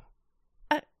slow.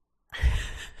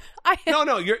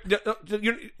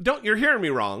 You're hearing me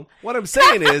wrong. What I'm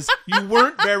saying is you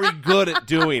weren't very good at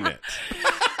doing it.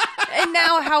 And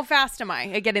now how fast am I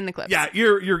at getting the clips? Yeah,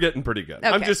 you're getting pretty good. Okay.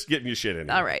 I'm just getting you shit in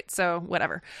here. All right, so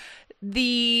whatever.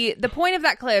 The point of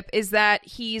that clip is that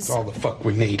he's... That's all the fuck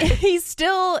we need. He's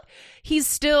still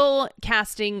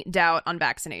casting doubt on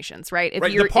vaccinations, right?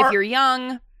 If you're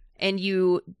young and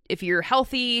if you're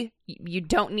healthy, you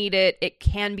don't need it. It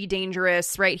can be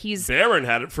dangerous, right? Barron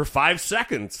had it for 5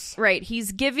 seconds. Right.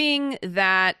 He's giving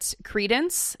that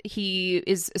credence. He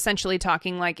is essentially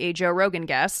talking like a Joe Rogan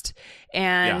guest,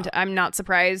 and I'm not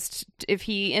surprised if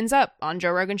he ends up on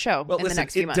Joe Rogan's show the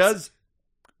next few months.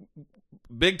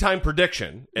 Big time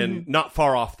prediction and not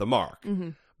far off the mark.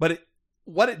 Mm-hmm. But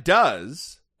what it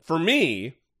does for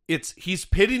me, he's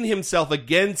pitting himself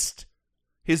against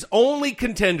his only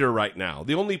contender right now.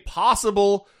 The only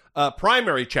possible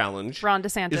primary challenge Ron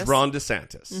DeSantis. Is Ron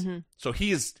DeSantis. Mm-hmm. So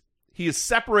he is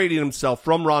separating himself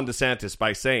from Ron DeSantis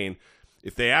by saying,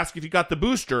 if they ask if you got the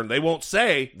booster, and they won't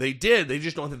say they did, they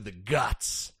just don't have the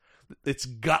guts. It's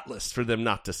gutless for them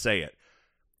not to say it.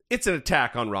 It's an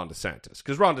attack on Ron DeSantis,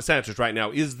 because Ron DeSantis right now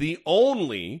is the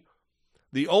only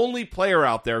player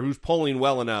out there who's polling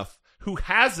well enough who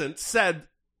hasn't said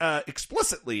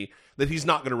explicitly that he's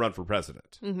not going to run for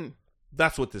president. Mm-hmm.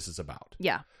 That's what this is about.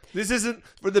 Yeah. This isn't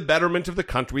for the betterment of the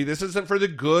country. This isn't for the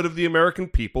good of the American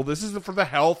people. This isn't for the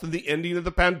health and the ending of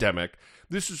the pandemic.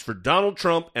 This is for Donald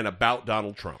Trump and about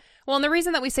Donald Trump. Well, and the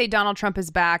reason that we say Donald Trump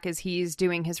is back is he's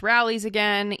doing his rallies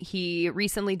again. He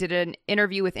recently did an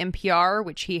interview with NPR,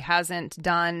 which he hasn't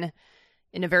done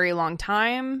in a very long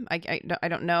time. I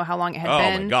don't know how long it had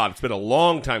been. Oh, my God. It's been a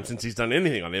long time since he's done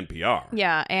anything on NPR.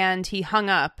 Yeah, and he hung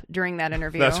up during that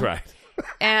interview. That's right.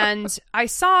 And I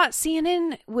saw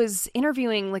CNN was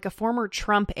interviewing like a former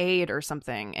Trump aide or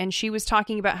something, and she was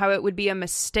talking about how it would be a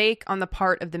mistake on the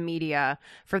part of the media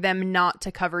for them not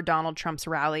to cover Donald Trump's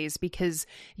rallies, because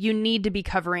you need to be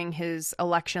covering his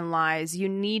election lies. You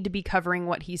need to be covering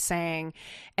what he's saying.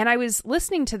 And I was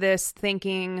listening to this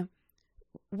thinking,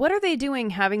 what are they doing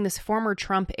having this former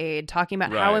Trump aide talking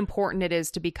about how important it is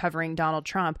to be covering Donald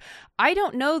Trump? I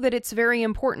don't know that it's very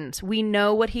important. We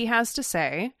know what he has to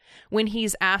say. When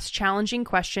he's asked challenging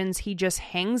questions, he just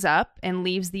hangs up and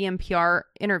leaves the NPR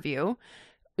interview.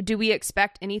 Do we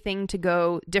expect anything to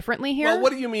go differently here? Well,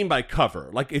 what do you mean by cover?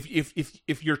 Like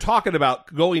if you're talking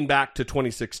about going back to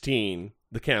 2016,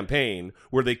 the campaign,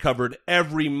 where they covered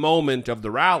every moment of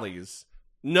the rallies,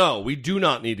 no, we do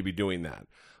not need to be doing that.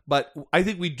 But I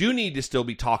think we do need to still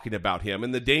be talking about him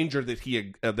and the danger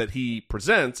that he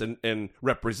presents and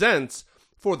represents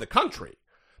for the country,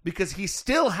 because he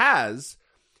still has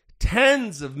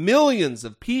tens of millions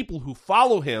of people who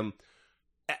follow him.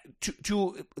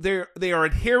 They are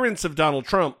adherents of Donald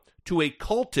Trump to a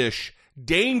cultish,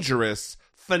 dangerous,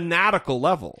 fanatical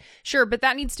level. Sure, but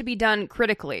that needs to be done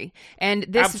critically. And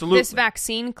this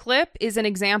vaccine clip is an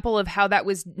example of how that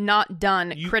was not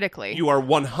done critically. You are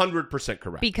 100%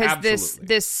 correct. Because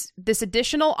this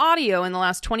additional audio in the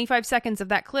last 25 seconds of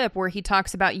that clip where he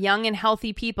talks about young and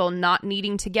healthy people not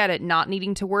needing to get it, not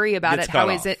needing to worry about it, how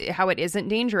it isn't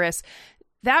dangerous.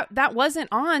 That wasn't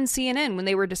on CNN when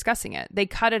they were discussing it. They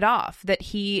cut it off, that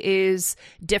he is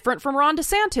different from Ron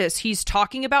DeSantis. He's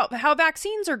talking about how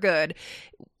vaccines are good.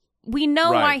 We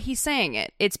know why he's saying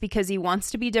it. It's because he wants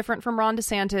to be different from Ron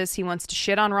DeSantis. He wants to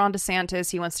shit on Ron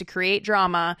DeSantis. He wants to create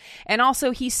drama. And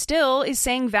also, he still is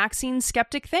saying vaccine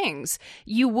skeptic things.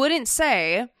 You wouldn't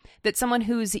say that someone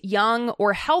who's young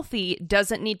or healthy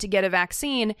doesn't need to get a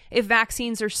vaccine if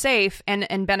vaccines are safe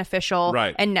and beneficial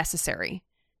and necessary.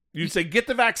 You'd say, get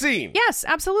the vaccine. Yes,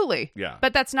 absolutely. Yeah.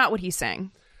 But that's not what he's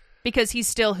saying, because he's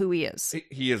still who he is.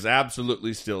 He is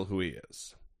absolutely still who he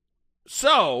is.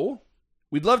 So,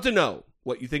 we'd love to know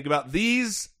what you think about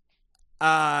these,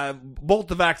 both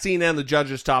the vaccine and the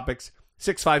judges' topics.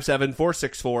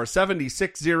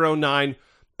 657-464-7609.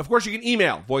 Of course, you can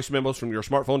email voice memos from your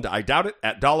smartphone to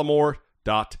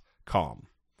IDoubtIt@dollamore.com.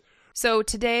 So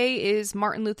today is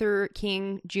Martin Luther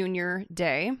King Jr.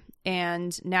 Day,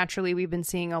 and naturally we've been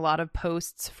seeing a lot of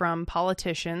posts from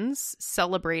politicians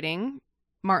celebrating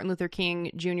Martin Luther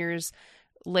King Jr.'s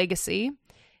legacy,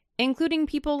 including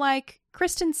people like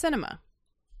Kristen Sinema.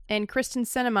 And Kristen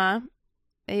Sinema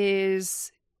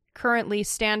is currently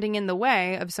standing in the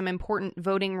way of some important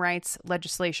voting rights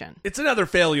legislation. It's another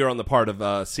failure on the part of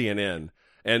CNN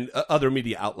and other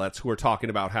media outlets who are talking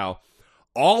about how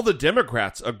all the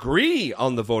Democrats agree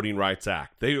on the Voting Rights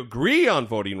Act. They agree on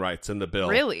voting rights in the bill.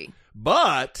 Really?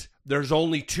 But there's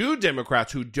only 2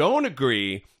 Democrats who don't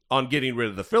agree on getting rid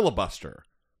of the filibuster.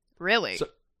 Really? So,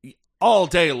 all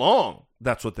day long,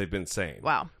 that's what they've been saying.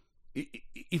 Wow.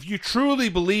 If you truly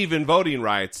believe in voting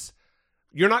rights,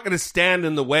 you're not going to stand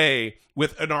in the way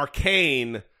with an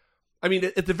arcane... I mean,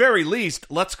 at the very least,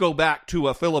 let's go back to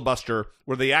a filibuster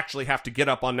where they actually have to get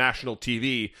up on national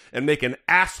TV and make an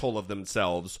asshole of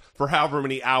themselves for however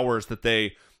many hours that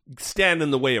they stand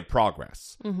in the way of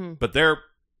progress. Mm-hmm. But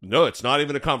no, it's not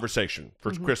even a conversation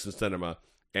for Kristen Sinema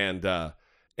and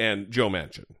Joe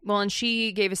Manchin. Well, and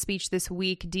she gave a speech this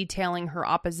week detailing her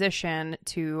opposition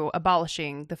to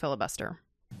abolishing the filibuster.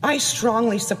 I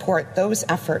strongly support those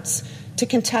efforts to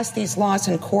contest these laws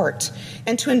in court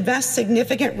and to invest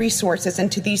significant resources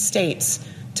into these states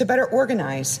to better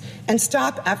organize and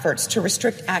stop efforts to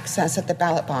restrict access at the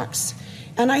ballot box.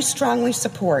 And I strongly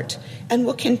support and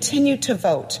will continue to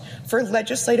vote for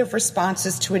legislative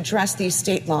responses to address these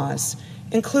state laws,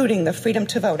 including the Freedom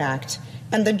to Vote Act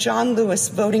and the John Lewis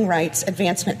Voting Rights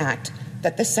Advancement Act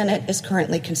that the Senate is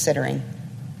currently considering.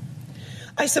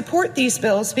 I support these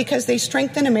bills because they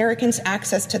strengthen Americans'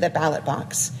 access to the ballot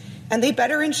box, and they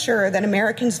better ensure that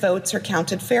Americans' votes are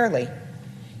counted fairly.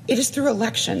 It is through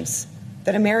elections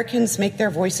that Americans make their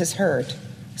voices heard,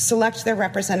 select their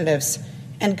representatives,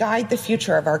 and guide the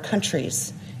future of our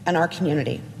countries and our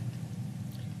community.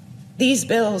 These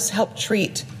bills help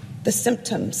treat the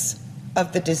symptoms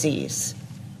of the disease,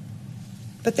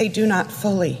 but they do not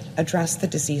fully address the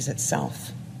disease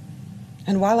itself.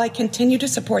 And while I continue to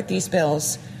support these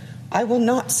bills, I will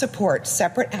not support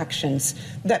separate actions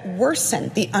that worsen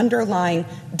the underlying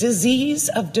disease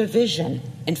of division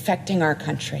infecting our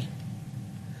country.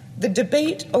 The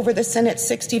debate over the Senate's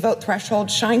 60-vote threshold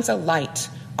shines a light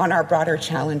on our broader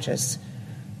challenges.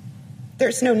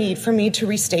 There's no need for me to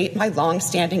restate my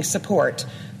long-standing support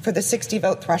for the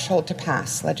 60-vote threshold to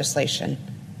pass legislation.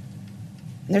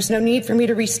 And there's no need for me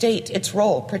to restate its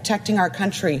role protecting our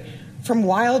country from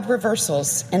wild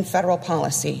reversals in federal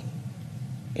policy.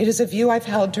 It is a view I've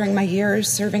held during my years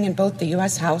serving in both the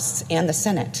U.S. House and the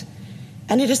Senate,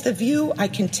 and it is the view I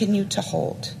continue to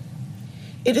hold.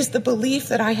 It is the belief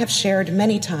that I have shared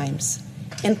many times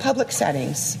in public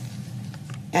settings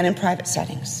and in private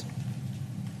settings.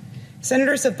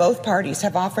 Senators of both parties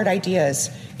have offered ideas,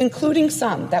 including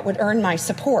some that would earn my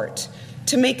support,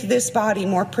 to make this body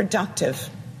more productive,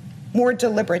 more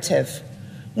deliberative,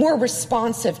 more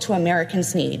responsive to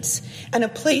Americans' needs, and a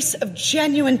place of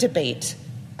genuine debate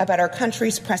about our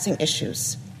country's pressing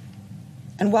issues.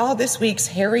 And while this week's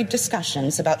harried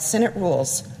discussions about Senate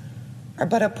rules are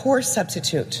but a poor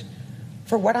substitute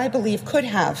for what I believe could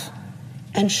have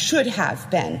and should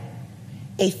have been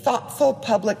a thoughtful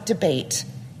public debate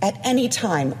at any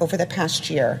time over the past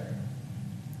year,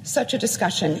 such a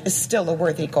discussion is still a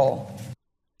worthy goal.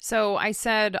 So I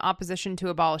said opposition to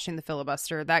abolishing the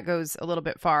filibuster. That goes a little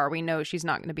bit far. We know she's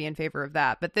not going to be in favor of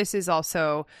that. But this is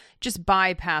also just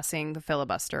bypassing the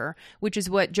filibuster, which is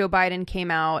what Joe Biden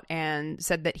came out and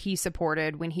said that he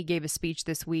supported when he gave a speech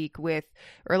this week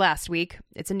last week.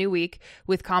 It's a new week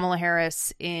with Kamala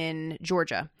Harris in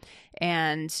Georgia.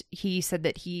 And he said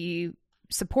that he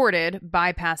supported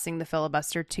bypassing the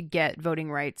filibuster to get voting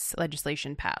rights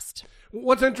legislation passed.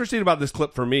 What's interesting about this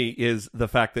clip for me is the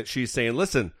fact that she's saying,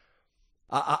 listen,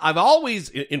 I've always,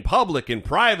 in public, in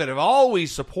private, I've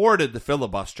always supported the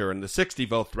filibuster and the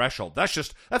 60-vote threshold.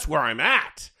 That's where I'm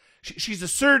at. She's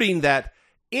asserting that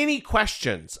any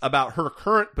questions about her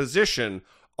current position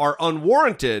are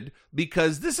unwarranted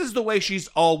because this is the way she's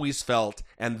always felt,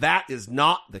 and that is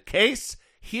not the case.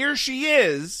 Here she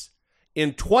is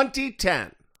in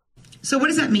 2010. So what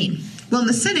does that mean? Well, in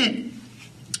the Senate,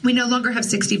 we no longer have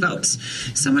 60 votes.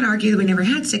 Some would argue that we never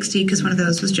had 60 because one of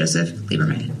those was Joseph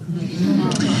Lieberman.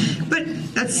 But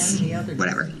that's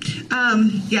whatever.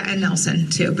 And Nelson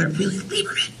too, but really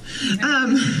Lieberman.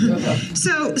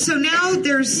 So now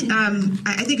there's,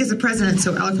 I think as the president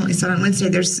so eloquently said on Wednesday,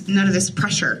 there's none of this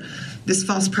pressure this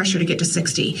false pressure to get to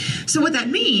 60. So what that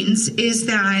means is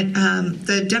that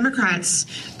the Democrats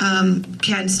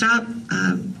can stop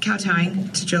kowtowing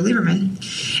to Joe Lieberman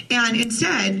and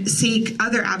instead seek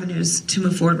other avenues to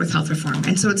move forward with health reform.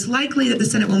 And so it's likely that the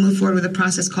Senate will move forward with a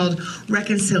process called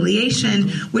reconciliation,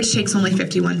 which takes only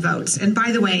 51 votes. And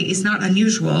by the way, is not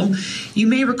unusual. You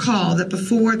may recall that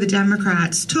before the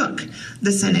Democrats took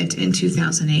the Senate in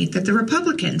 2008, that the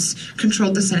Republicans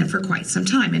controlled the Senate for quite some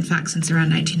time. In fact, since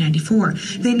around 1994.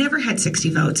 They never had 60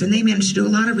 votes, and they managed to do a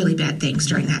lot of really bad things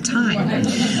during that time.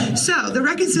 So the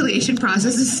reconciliation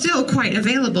process is still quite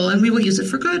available, and we will use it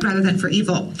for good rather than for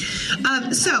evil.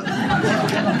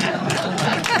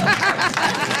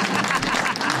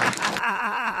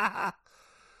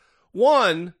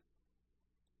 One,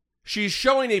 she's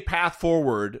showing a path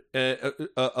forward,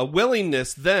 a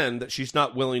willingness then that she's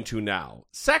not willing to now.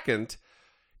 Second,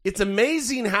 it's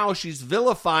amazing how she's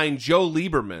vilifying Joe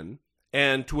Lieberman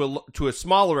and to a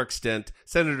smaller extent,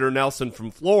 Senator Nelson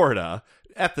from Florida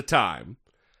at the time,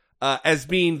 as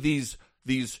being these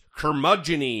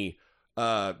curmudgeon-y,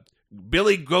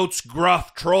 Billy Goat's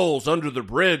gruff trolls under the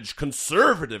bridge,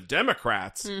 conservative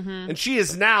Democrats. Mm-hmm. And she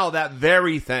is now that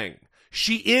very thing.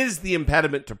 She is the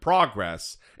impediment to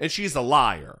progress, and she's a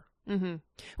liar. Mm-hmm.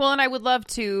 Well, and I would love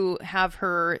to have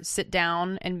her sit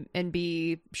down and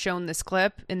be shown this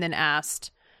clip and then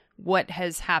asked what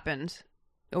has happened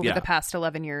over the past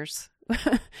 11 years.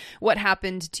 What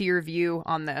happened to your view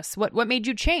on this? What made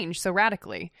you change so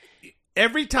radically?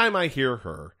 Every time I hear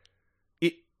her,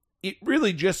 it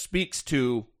really just speaks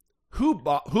to who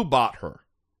bought her.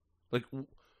 Like,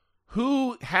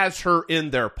 who has her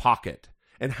in their pocket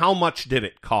and how much did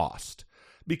it cost?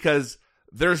 Because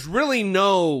there's really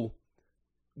no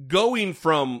going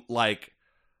from like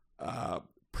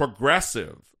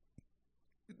progressive,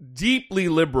 deeply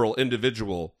liberal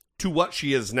individual to what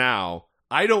she is now.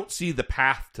 I don't see the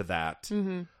path to that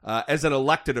as an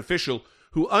elected official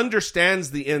who understands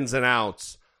the ins and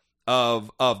outs of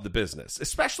the business,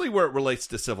 especially where it relates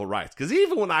to civil rights. Because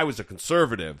even when I was a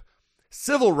conservative,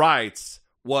 civil rights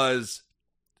was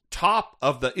top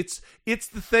of the it's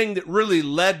the thing that really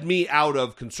led me out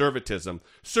of conservatism.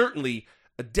 Certainly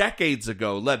decades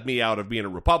ago led me out of being a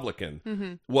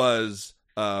Republican was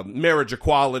marriage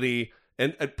equality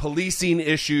and policing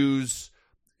issues.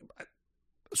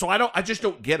 So I just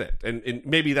don't get it. And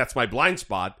maybe that's my blind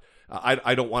spot.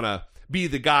 I don't want to be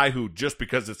the guy who, just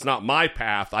because it's not my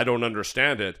path, I don't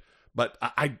understand it. But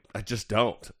I just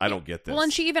don't. I don't get this. Well,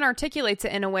 and she even articulates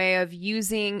it in a way of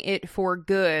using it for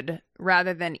good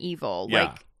rather than evil.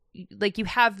 Yeah. Like you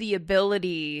have the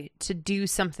ability to do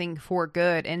something for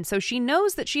good. And so she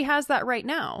knows that she has that right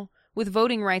now with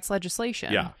voting rights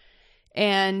legislation. Yeah.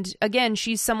 And again,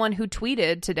 she's someone who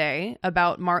tweeted today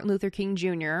about Martin Luther King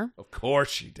Jr. Of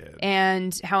course she did.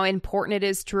 And how important it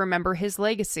is to remember his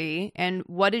legacy. And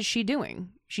what is she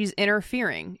doing? She's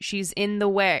interfering. She's in the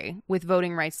way with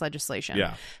voting rights legislation.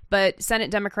 Yeah. But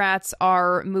Senate Democrats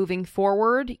are moving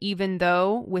forward, even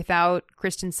though without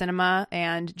Kristen Sinema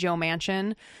and Joe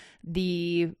Manchin,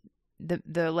 the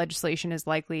legislation is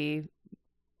likely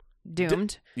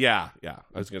doomed. Yeah. I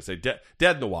was going to say dead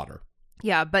in the water.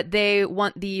 Yeah, but they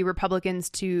want the Republicans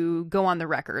to go on the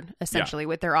record, essentially,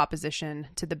 with their opposition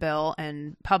to the bill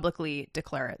and publicly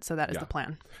declare it. So that is the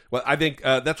plan. Well, I think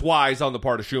that's wise on the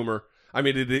part of Schumer. I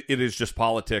mean, it is just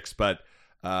politics, but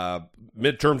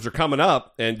midterms are coming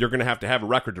up, and you're going to have a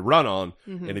record to run on.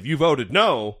 Mm-hmm. And if you voted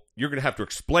no, you're going to have to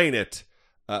explain it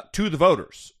to the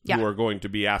voters who you are going to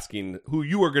be asking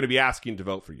to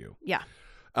vote for you. Yeah.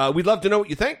 We'd love to know what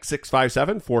you think.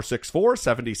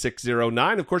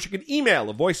 657-464-7609. Of course, you can email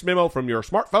a voice memo from your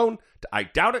smartphone to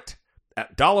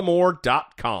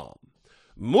idoubt@dollamore.com.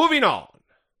 Moving on.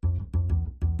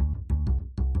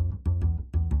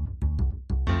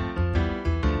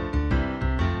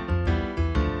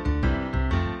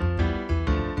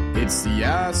 It's the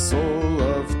asshole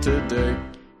of today.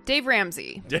 Dave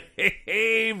Ramsey.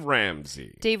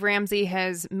 Dave Ramsey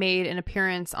has made an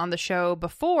appearance on the show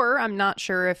before. I'm not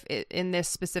sure if in this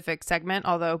specific segment,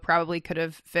 although probably could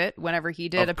have fit whenever he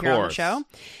did appear on the show.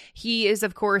 He is,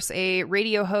 of course, a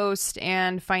radio host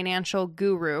and financial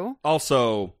guru.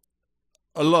 Also,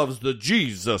 loves the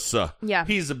Jesus. Yeah.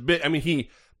 He's a bit,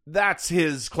 that's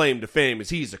his claim to fame,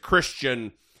 is he's a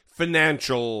Christian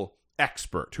financial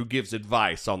expert who gives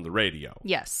advice on the radio.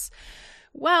 Yes.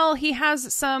 Well, he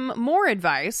has some more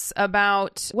advice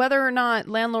about whether or not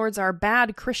landlords are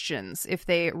bad Christians if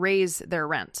they raise their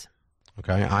rent.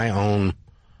 Okay, I own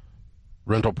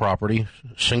rental property,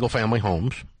 single-family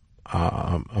homes,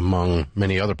 among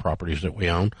many other properties that we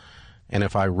own. And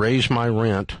if I raise my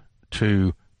rent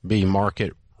to be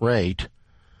market rate,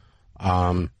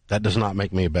 That does not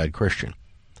make me a bad Christian.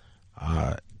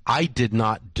 I did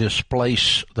not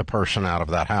displace the person out of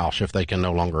that house if they can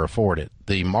no longer afford it.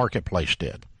 The marketplace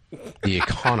did. The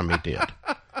economy did.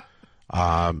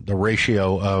 The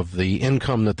ratio of the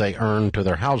income that they earned to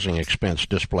their housing expense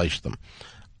displaced them.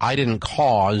 I didn't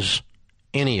cause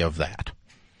any of that.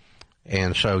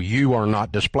 And so you are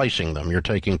not displacing them. You're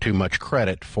taking too much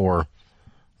credit for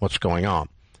what's going on.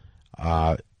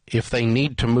 If they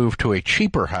need to move to a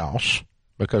cheaper house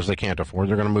because they can't afford,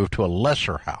 they're going to move to a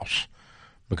lesser house.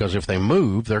 Because if they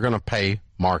move, they're going to pay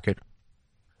market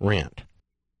rent.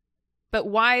 But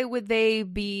why would they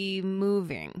be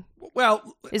moving?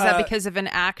 Well, is that because of an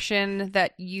action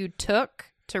that you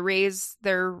took to raise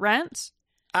their rent?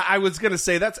 I was going to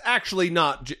say that's actually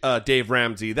not Dave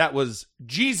Ramsey. That was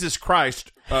Jesus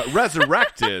Christ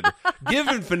resurrected,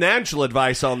 giving financial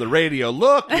advice on the radio.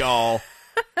 Look, y'all,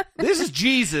 this is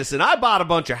Jesus, and I bought a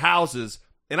bunch of houses,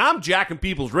 and I'm jacking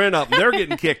people's rent up, and they're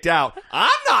getting kicked out. I'm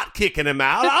not kicking them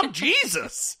out. I'm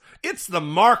Jesus. It's the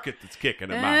market that's kicking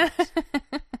them out.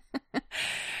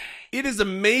 It is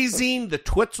amazing the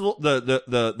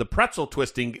pretzel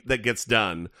twisting that gets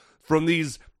done from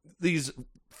these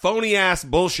phony ass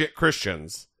bullshit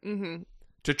Christians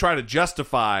to try to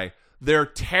justify their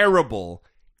terrible,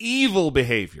 evil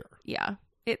behavior. Yeah.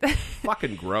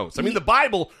 Fucking gross. I mean, the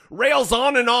Bible rails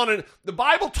on, and the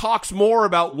Bible talks more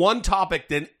about one topic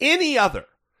than any other,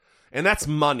 and that's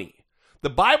money. The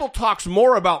Bible talks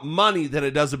more about money than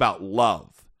it does about love.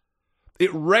 It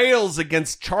rails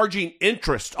against charging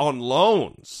interest on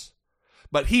loans,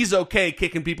 but he's okay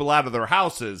kicking people out of their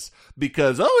houses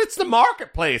because, it's the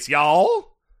marketplace, y'all.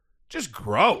 Just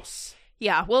gross.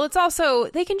 Yeah, well, it's also,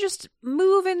 they can just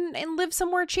move and live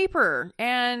somewhere cheaper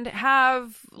and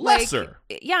have lesser.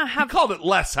 Yeah, he called it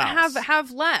less house. Have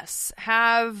less.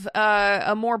 Have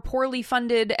a more poorly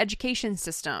funded education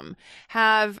system.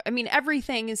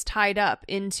 Everything is tied up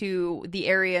into the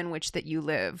area in which that you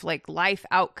live. Like, life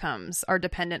outcomes are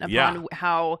dependent upon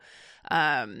how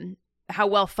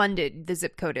well funded the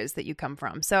zip code is that you come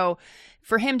from. So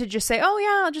for him to just say,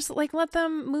 I'll just let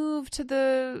them move to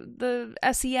the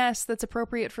SES that's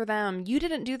appropriate for them. You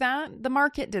didn't do that. The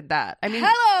market did that. I mean,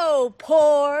 hello,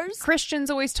 pores. Christians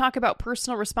always talk about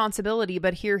personal responsibility,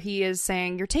 but here he is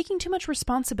saying you're taking too much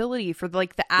responsibility for the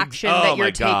action that you're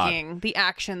taking. The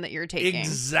action that you're taking.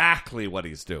 Exactly what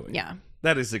he's doing. Yeah.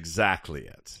 That is exactly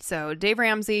it. So Dave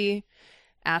Ramsey,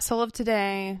 asshole of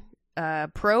today,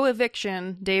 pro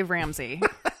eviction, Dave Ramsey.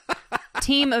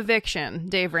 Team eviction,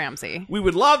 Dave Ramsey. We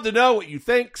would love to know what you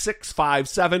think.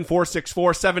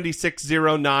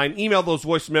 657-464-7609. Email those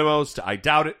voice memos to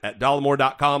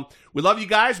idoubt@dollemore.com. We love you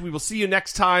guys. We will see you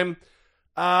next time.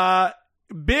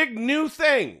 Big new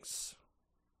things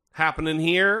happening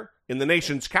here in the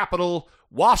nation's capital,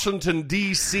 Washington,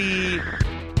 D.C.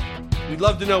 We'd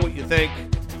love to know what you think.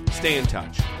 Stay in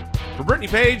touch. For Brittany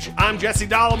Page, I'm Jesse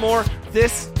Dollemore.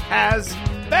 This has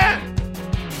been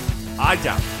I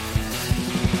Doubt It.